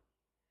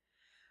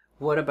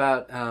 What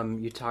about,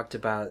 you talked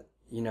about,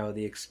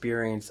 the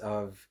experience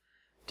of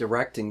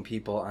directing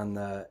people in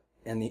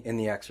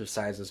the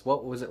exercises.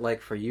 What was it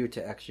like for you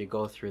to actually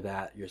go through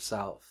that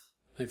yourself?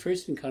 My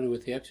first encounter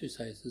with the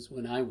exercises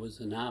when I was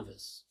a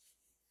novice.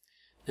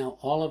 Now,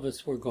 all of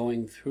us were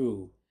going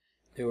through.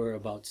 There were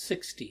about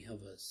 60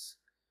 of us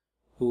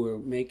who were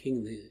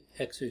making the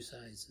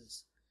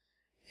exercises.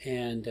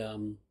 And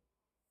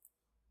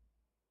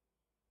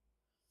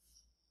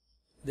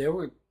there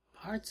were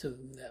parts of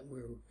them that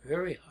were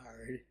very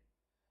hard,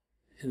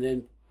 and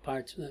then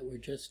parts that were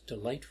just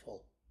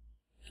delightful,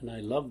 and I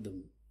loved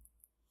them.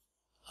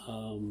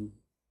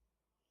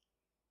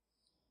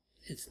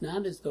 It's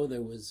not as though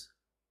there was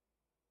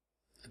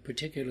a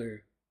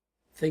particular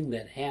thing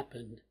that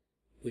happened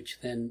which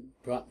then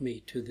brought me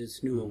to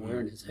this new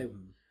awareness.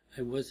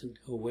 I wasn't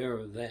aware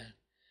of that.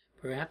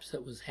 Perhaps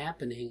that was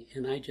happening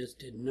and I just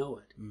didn't know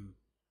it.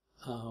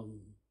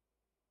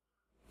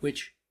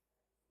 Which,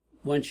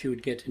 once you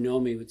would get to know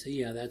me, would say,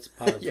 yeah, that's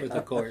par for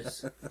the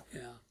course.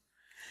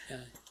 Yeah.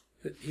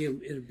 But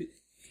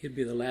he'd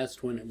be the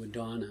last one it would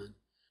dawn on.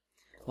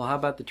 Well, how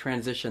about the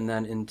transition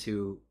then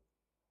into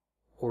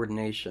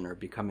ordination or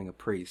becoming a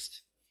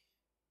priest?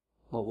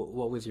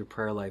 What was your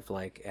prayer life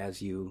like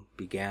as you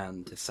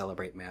began to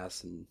celebrate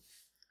Mass? And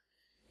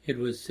it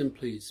was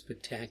simply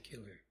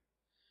spectacular.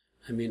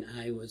 I mean,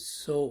 I was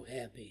so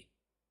happy.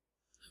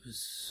 I was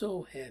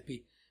so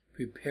happy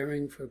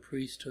preparing for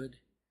priesthood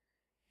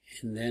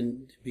and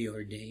then to be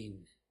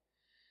ordained.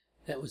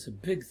 That was a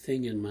big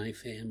thing in my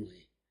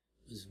family.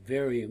 It was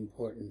very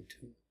important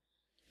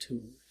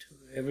to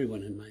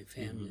everyone in my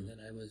family that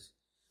I was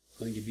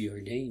going to be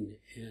ordained.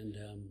 And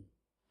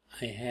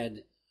I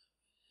had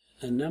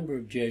a number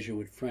of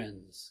Jesuit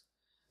friends,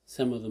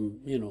 some of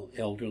them,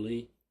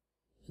 elderly,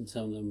 and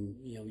some of them,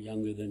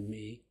 younger than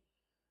me.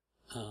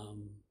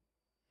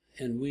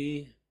 And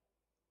we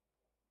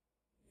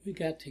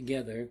got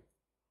together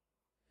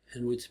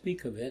and would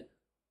speak of it.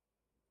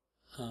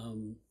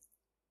 And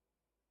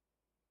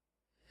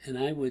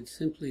I would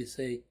simply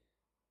say,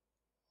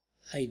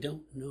 I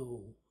don't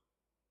know,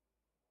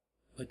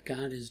 but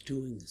God is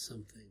doing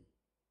something.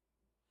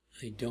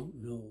 I don't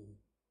know,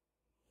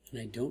 and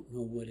I don't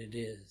know what it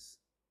is.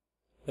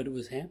 But it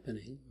was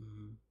happening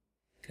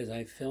because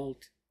I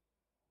felt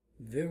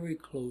very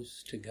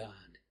close to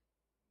God.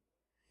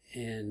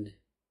 And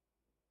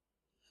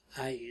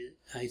I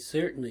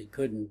certainly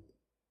couldn't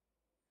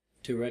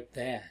direct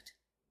that,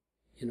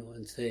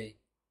 and say,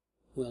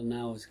 well,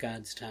 now is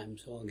God's time,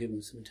 so I'll give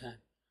him some time.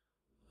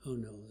 Oh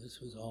no,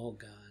 this was all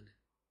God.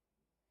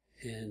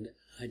 And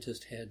I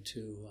just had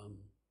to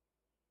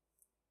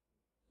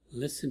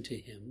listen to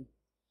him,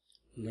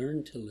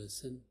 learn to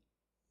listen,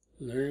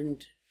 learn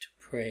to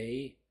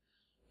pray,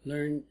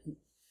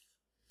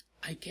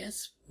 I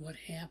guess what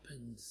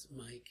happens,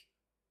 Mike,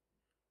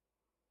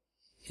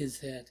 is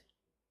that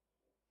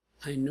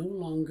I no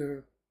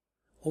longer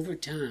over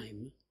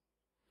time,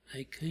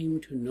 I came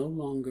to no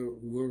longer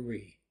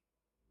worry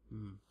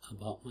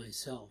about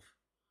myself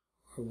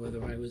or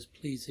whether I was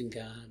pleasing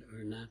God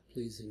or not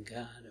pleasing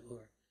God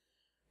or,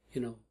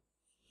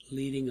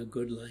 leading a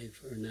good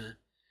life or not.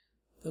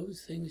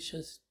 Those things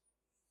just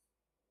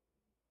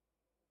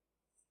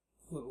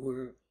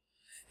were,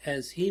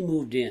 as he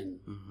moved in,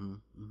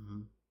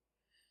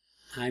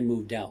 I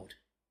moved out.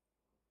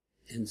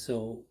 And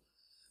so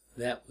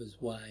that was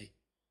why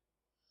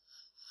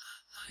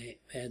I've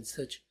had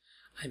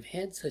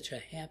such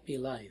a happy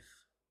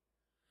life.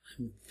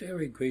 I'm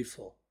very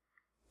grateful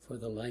for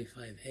the life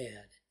I've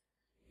had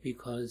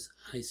because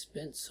I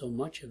spent so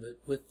much of it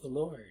with the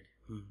Lord.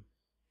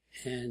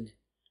 And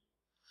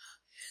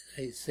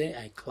as I say,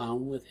 I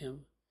clown with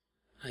him,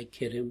 I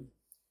kid him,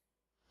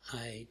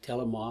 I tell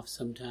him off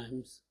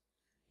sometimes.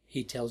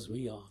 He tells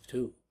me off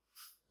too,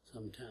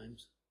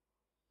 sometimes.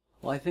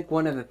 Well, I think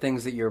one of the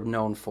things that you're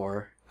known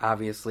for,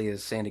 obviously,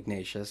 is St.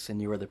 Ignatius,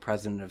 and you were the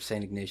president of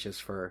St. Ignatius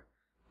for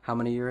how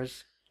many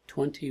years?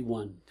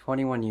 21.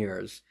 21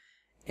 years.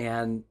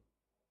 And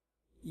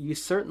you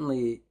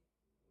certainly,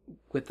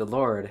 with the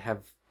Lord,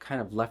 have kind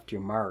of left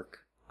your mark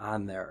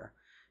on there.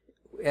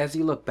 As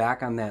you look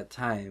back on that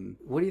time,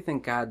 what do you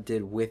think God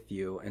did with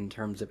you in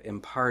terms of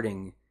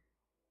imparting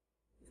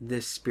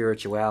this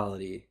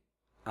spirituality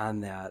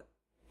on that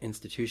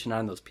institution,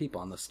 on those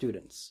people, on those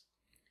students?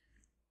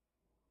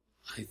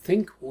 I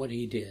think what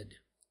he did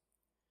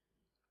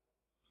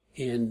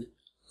in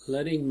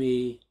letting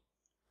me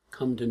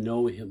come to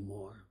know him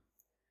more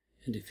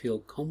and to feel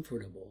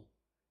comfortable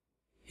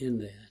in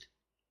that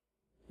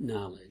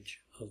knowledge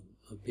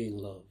of being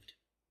loved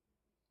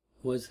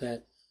was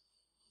that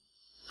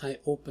I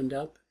opened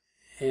up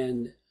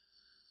and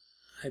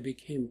I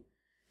became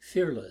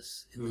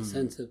fearless in the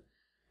sense of,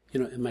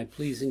 am I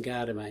pleasing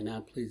God? Am I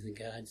not pleasing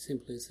God?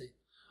 Simply say,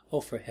 oh,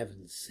 for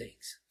heaven's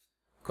sakes.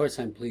 Of course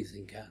I'm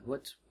pleasing God.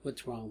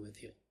 What's wrong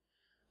with you?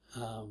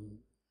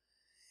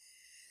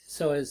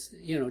 So as,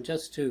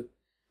 just to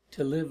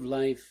live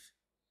life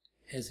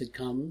as it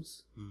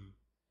comes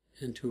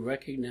and to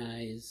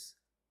recognize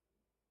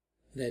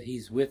that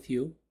he's with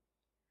you.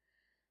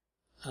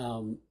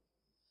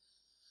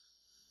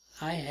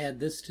 I had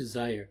this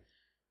desire.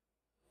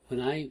 When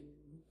I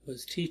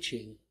was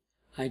teaching,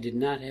 I did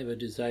not have a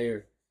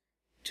desire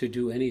to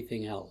do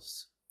anything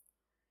else.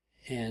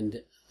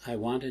 And I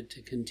wanted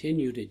to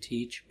continue to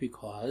teach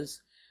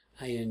because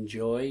I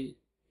enjoyed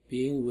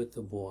being with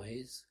the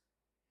boys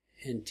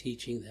and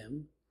teaching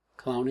them,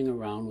 clowning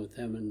around with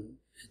them, and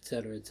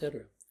etc.,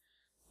 etc.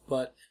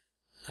 But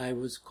I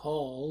was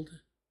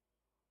called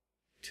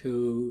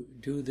to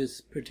do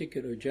this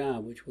particular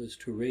job, which was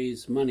to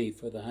raise money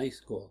for the high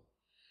school.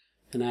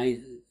 And I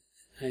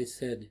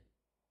said,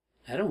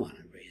 I don't want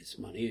to raise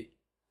money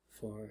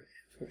for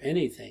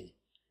anything.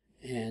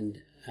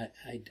 And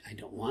I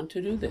don't want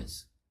to do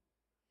this.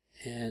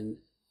 And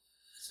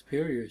the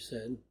superior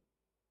said,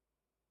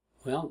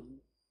 well,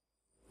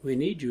 we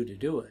need you to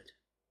do it,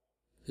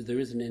 because there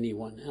isn't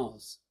anyone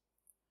else.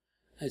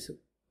 I said,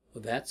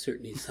 well, that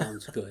certainly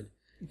sounds good.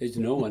 There's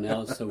no one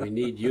else, so we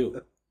need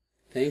you.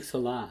 Thanks a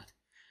lot.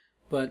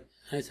 But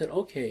I said,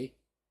 okay.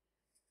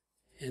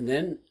 And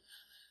then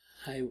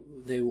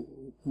they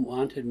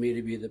wanted me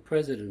to be the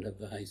president of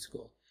the high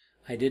school.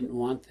 I didn't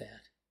want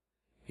that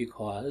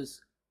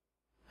because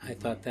I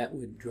thought that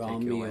would draw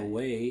me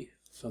away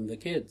from the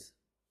kids.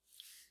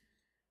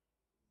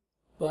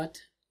 But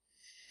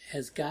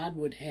as God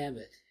would have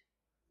it,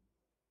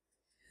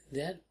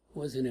 that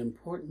was an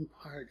important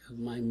part of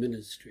my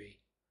ministry,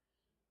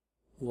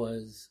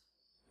 was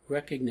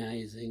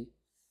recognizing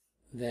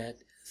that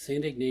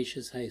St.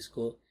 Ignatius High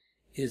School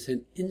is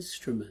an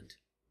instrument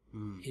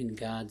in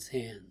God's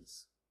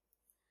hands.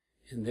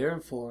 And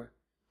therefore,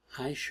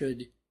 I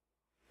should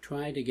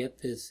try to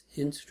get this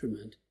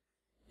instrument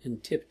in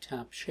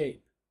tip-top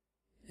shape.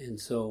 And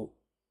so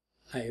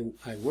I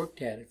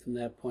worked at it from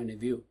that point of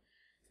view,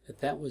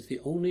 that was the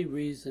only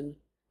reason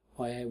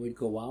why I would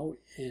go out,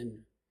 and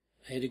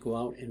I had to go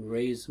out and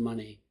raise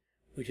money,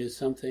 which is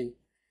something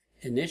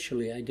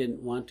initially I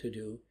didn't want to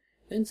do.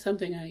 Then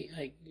something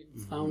I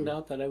found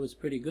out that I was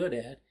pretty good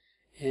at,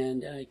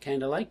 and I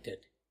kind of liked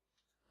it.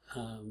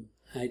 I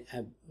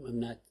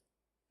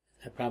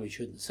probably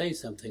shouldn't say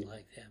something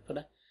like that,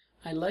 but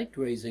I liked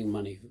raising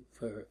money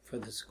for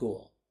the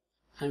school.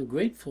 I'm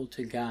grateful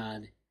to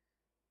God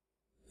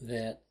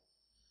that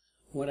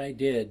what I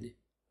did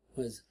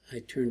was I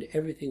turned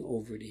everything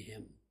over to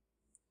him.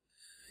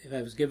 If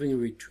I was giving a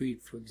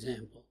retreat, for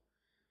example,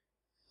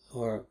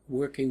 or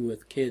working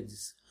with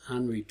kids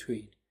on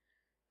retreat,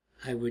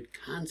 I would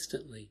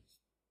constantly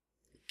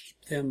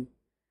keep them,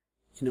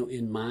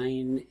 in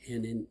mind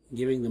and in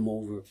giving them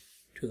over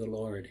to the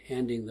Lord,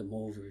 handing them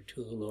over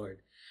to the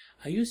Lord.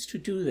 I used to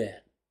do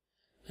that.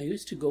 I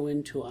used to go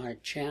into our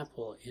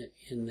chapel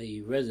in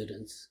the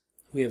residence.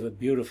 We have a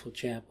beautiful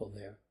chapel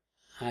there.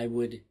 I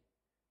would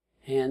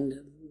hand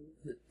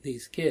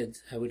these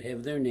kids, I would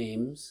have their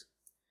names,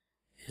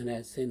 and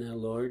I'd say, now,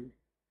 Lord,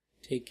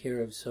 take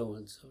care of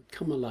so-and-so.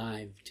 Come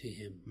alive to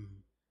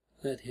him.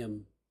 Let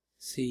him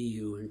see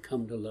you and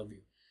come to love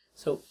you.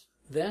 So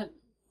that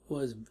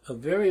was a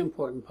very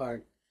important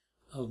part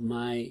of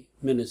my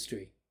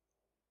ministry,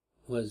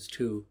 was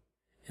to,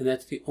 and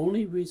that's the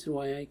only reason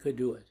why I could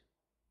do it,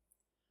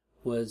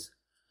 was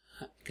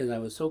because I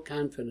was so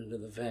confident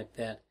of the fact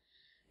that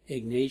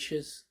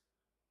Ignatius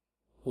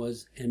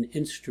was an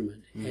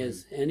instrument,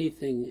 as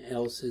anything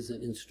else is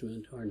an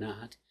instrument or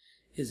not,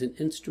 is an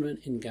instrument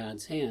in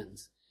God's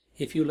hands,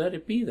 if you let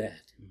it be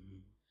that.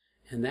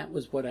 And that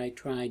was what I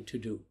tried to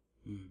do.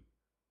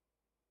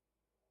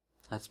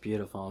 That's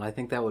beautiful. And I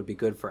think that would be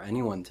good for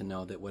anyone to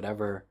know, that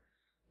whatever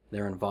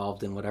they're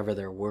involved in, whatever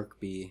their work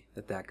be,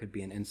 that could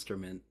be an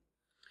instrument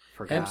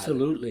for God.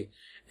 Absolutely.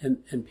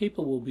 And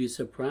people will be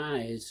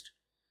surprised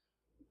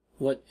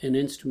what an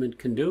instrument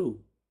can do.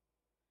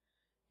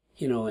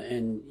 You know,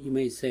 and you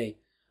may say,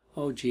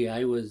 oh, gee,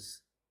 I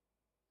was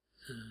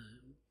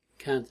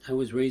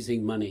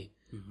raising money.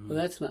 Well,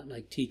 that's not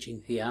like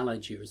teaching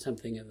theology or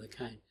something of the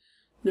kind.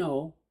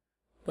 No,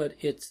 but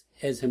it's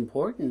as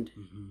important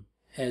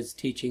as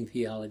teaching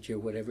theology or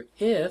whatever,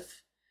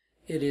 if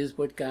it is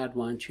what God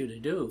wants you to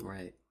do.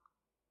 Right.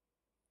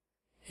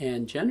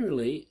 And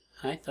generally,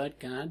 I thought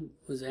God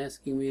was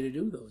asking me to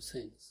do those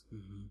things.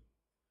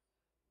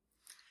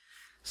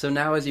 So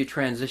now, as you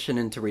transition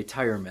into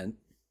retirement,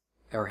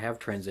 or have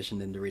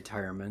transitioned into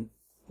retirement,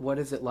 what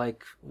is it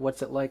like?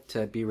 What's it like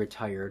to be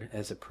retired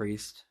as a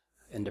priest?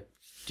 And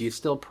do you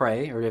still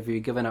pray, or have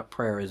you given up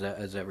prayer as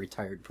a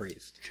retired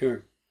priest?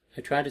 Sure.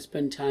 I try to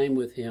spend time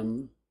with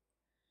him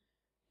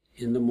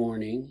in the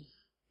morning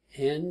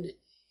and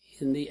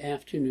in the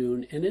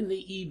afternoon and in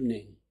the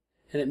evening.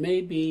 And it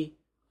may be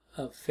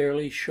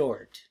fairly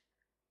short,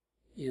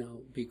 you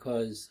know,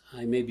 because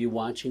I may be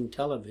watching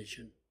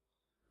television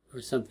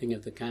or something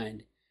of the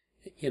kind,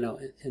 you know,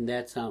 and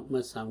that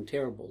must sound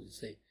terrible to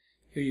say.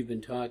 Here you've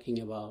been talking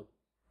about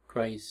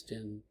Christ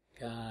and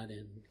God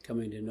and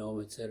coming to know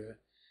him, etc.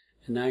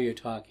 And now you're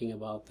talking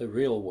about the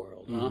real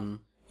world, huh?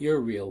 Your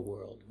real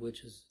world,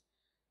 which is,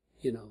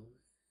 you know,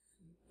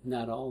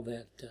 not all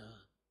that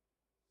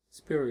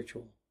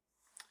spiritual.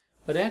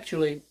 But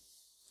actually,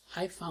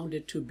 I found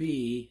it to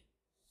be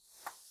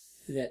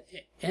that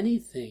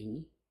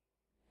anything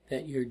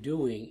that you're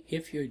doing,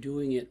 if you're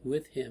doing it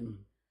with him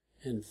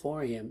and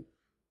for him,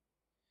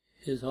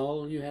 is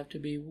all you have to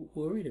be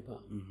worried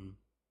about.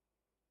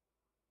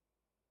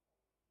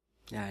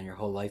 Yeah, and your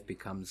whole life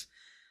becomes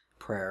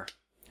prayer.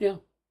 Yeah.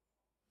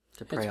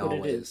 To pray That's what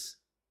always. it is.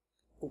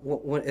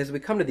 As we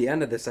come to the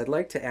end of this, I'd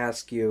like to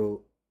ask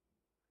you,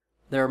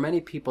 there are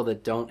many people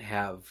that don't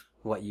have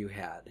what you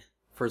had.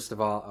 First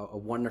of all, a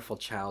wonderful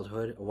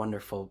childhood, a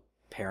wonderful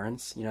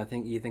parents. You know,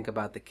 you think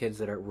about the kids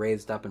that are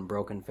raised up in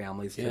broken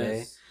families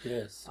today.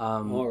 Yes.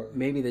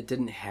 Maybe that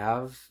didn't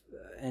have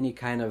any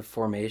kind of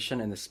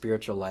formation in the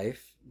spiritual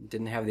life,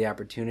 didn't have the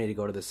opportunity to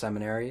go to the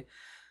seminary,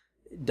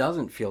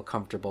 doesn't feel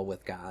comfortable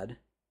with God,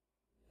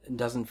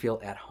 doesn't feel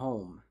at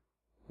home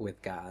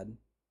with God.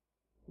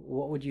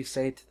 What would you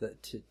say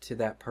to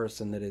that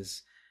person that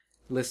is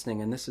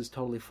listening and this is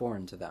totally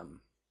foreign to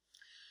them?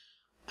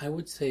 I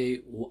would say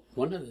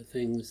one of the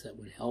things that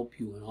would help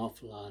you an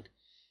awful lot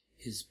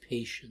is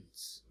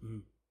patience.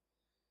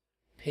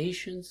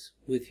 Patience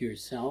with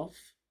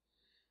yourself,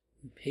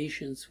 and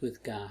patience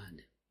with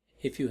God.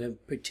 If you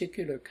have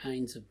particular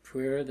kinds of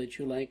prayer that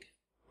you like,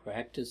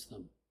 practice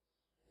them.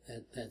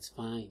 That's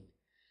fine.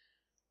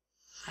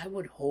 I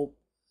would hope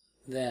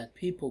that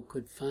people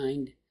could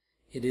find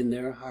it in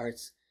their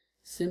hearts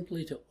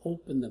simply to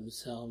open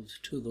themselves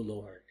to the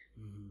Lord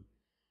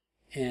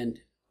and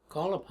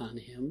call upon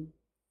him,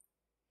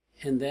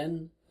 and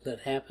then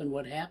let happen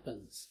what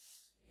happens,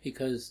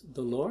 because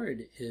the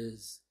Lord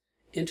is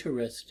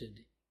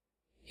interested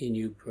in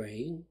you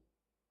praying.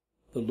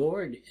 The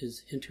Lord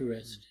is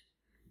interested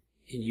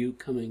in you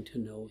coming to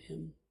know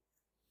him.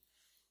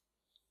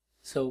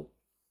 So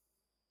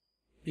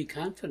be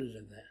confident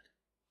of that.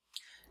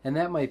 And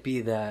that might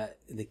be the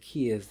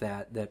key, is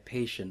that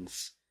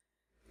patience.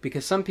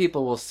 Because some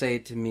people will say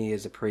to me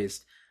as a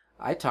priest,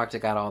 I talk to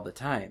God all the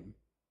time,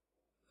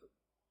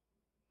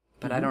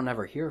 but I don't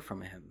ever hear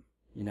from him,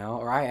 you know,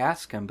 or I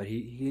ask him, but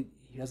he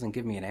doesn't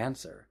give me an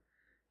answer.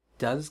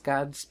 Does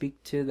God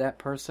speak to that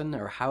person,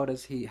 or how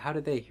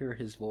do they hear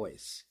his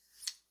voice?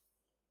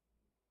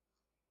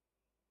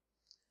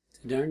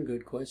 It's a darn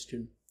good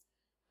question.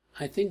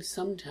 I think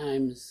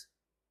sometimes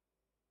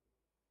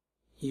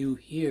you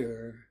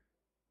hear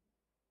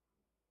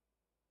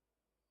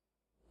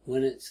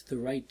when it's the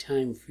right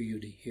time for you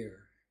to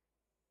hear,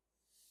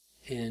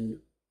 and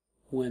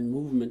when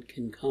movement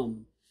can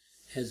come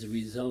as a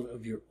result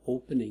of your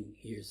opening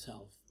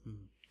yourself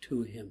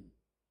to him.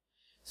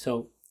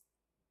 So,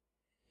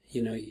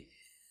 you know,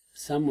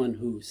 someone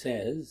who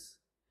says,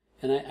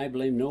 and I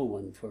blame no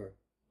one for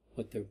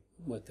what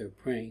they're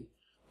praying.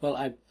 Well,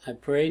 I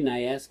prayed and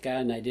I asked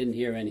God and I didn't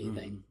hear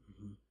anything.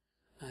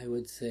 I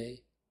would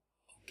say,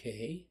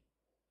 okay,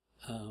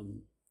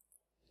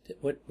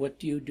 what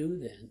do you do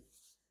then?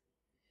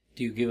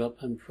 Do you give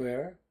up on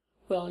prayer?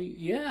 Well,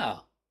 yeah.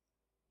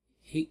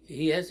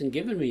 He hasn't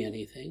given me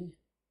anything.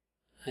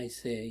 I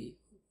say,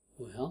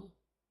 Well,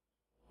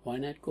 why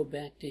not go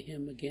back to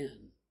him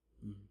again?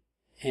 Mm.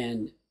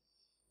 And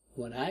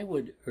what I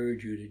would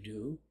urge you to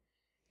do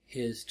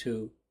is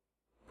to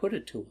put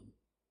it to him.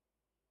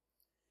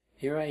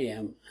 Here I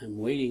am, I'm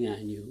waiting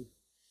on you,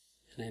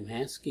 and I'm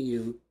asking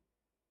you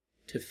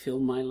to fill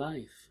my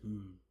life.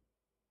 Mm.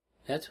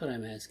 That's what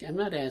I'm asking. I'm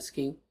not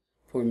asking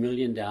for $1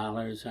 million.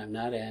 I'm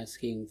not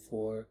asking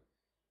for,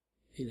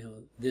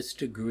 this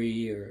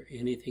degree or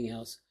anything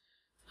else.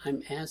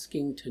 I'm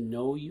asking to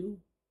know you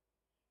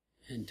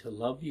and to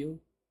love you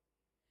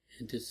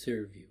and to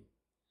serve you.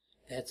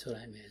 That's what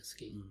I'm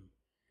asking.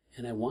 Mm.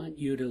 And I want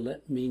you to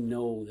let me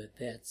know that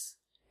that's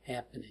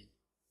happening.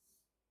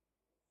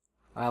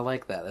 I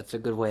like that. That's a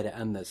good way to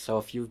end this. So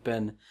if you've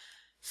been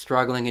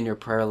struggling in your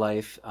prayer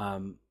life,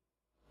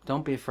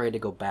 don't be afraid to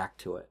go back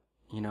to it.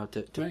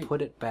 To Right.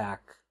 put it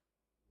back,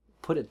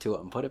 put it to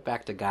him, put it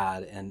back to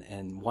God,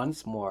 and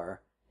once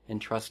more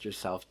entrust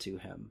yourself to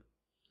him.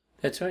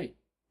 That's right.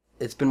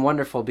 It's been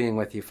wonderful being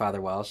with you,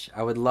 Father Welsh.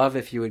 I would love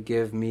if you would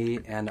give me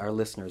and our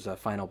listeners a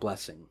final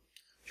blessing.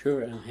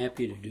 Sure, I'm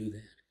happy to do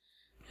that.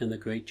 And the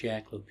great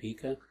Jack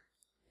Lopeka,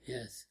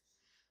 yes.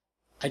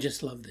 I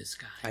just love this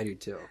guy. I do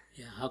too.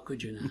 Yeah, how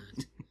could you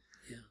not?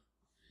 Yeah.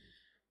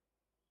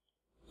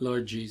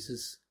 Lord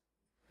Jesus,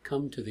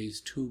 come to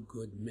these two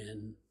good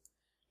men.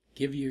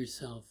 Give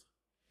yourself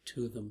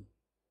to them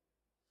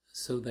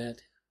so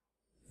that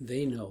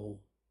they know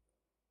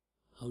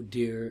how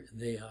dear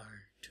they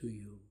are to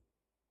you.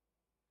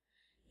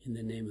 In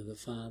the name of the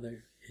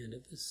Father, and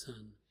of the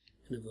Son,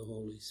 and of the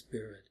Holy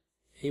Spirit.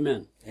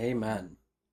 Amen. Amen.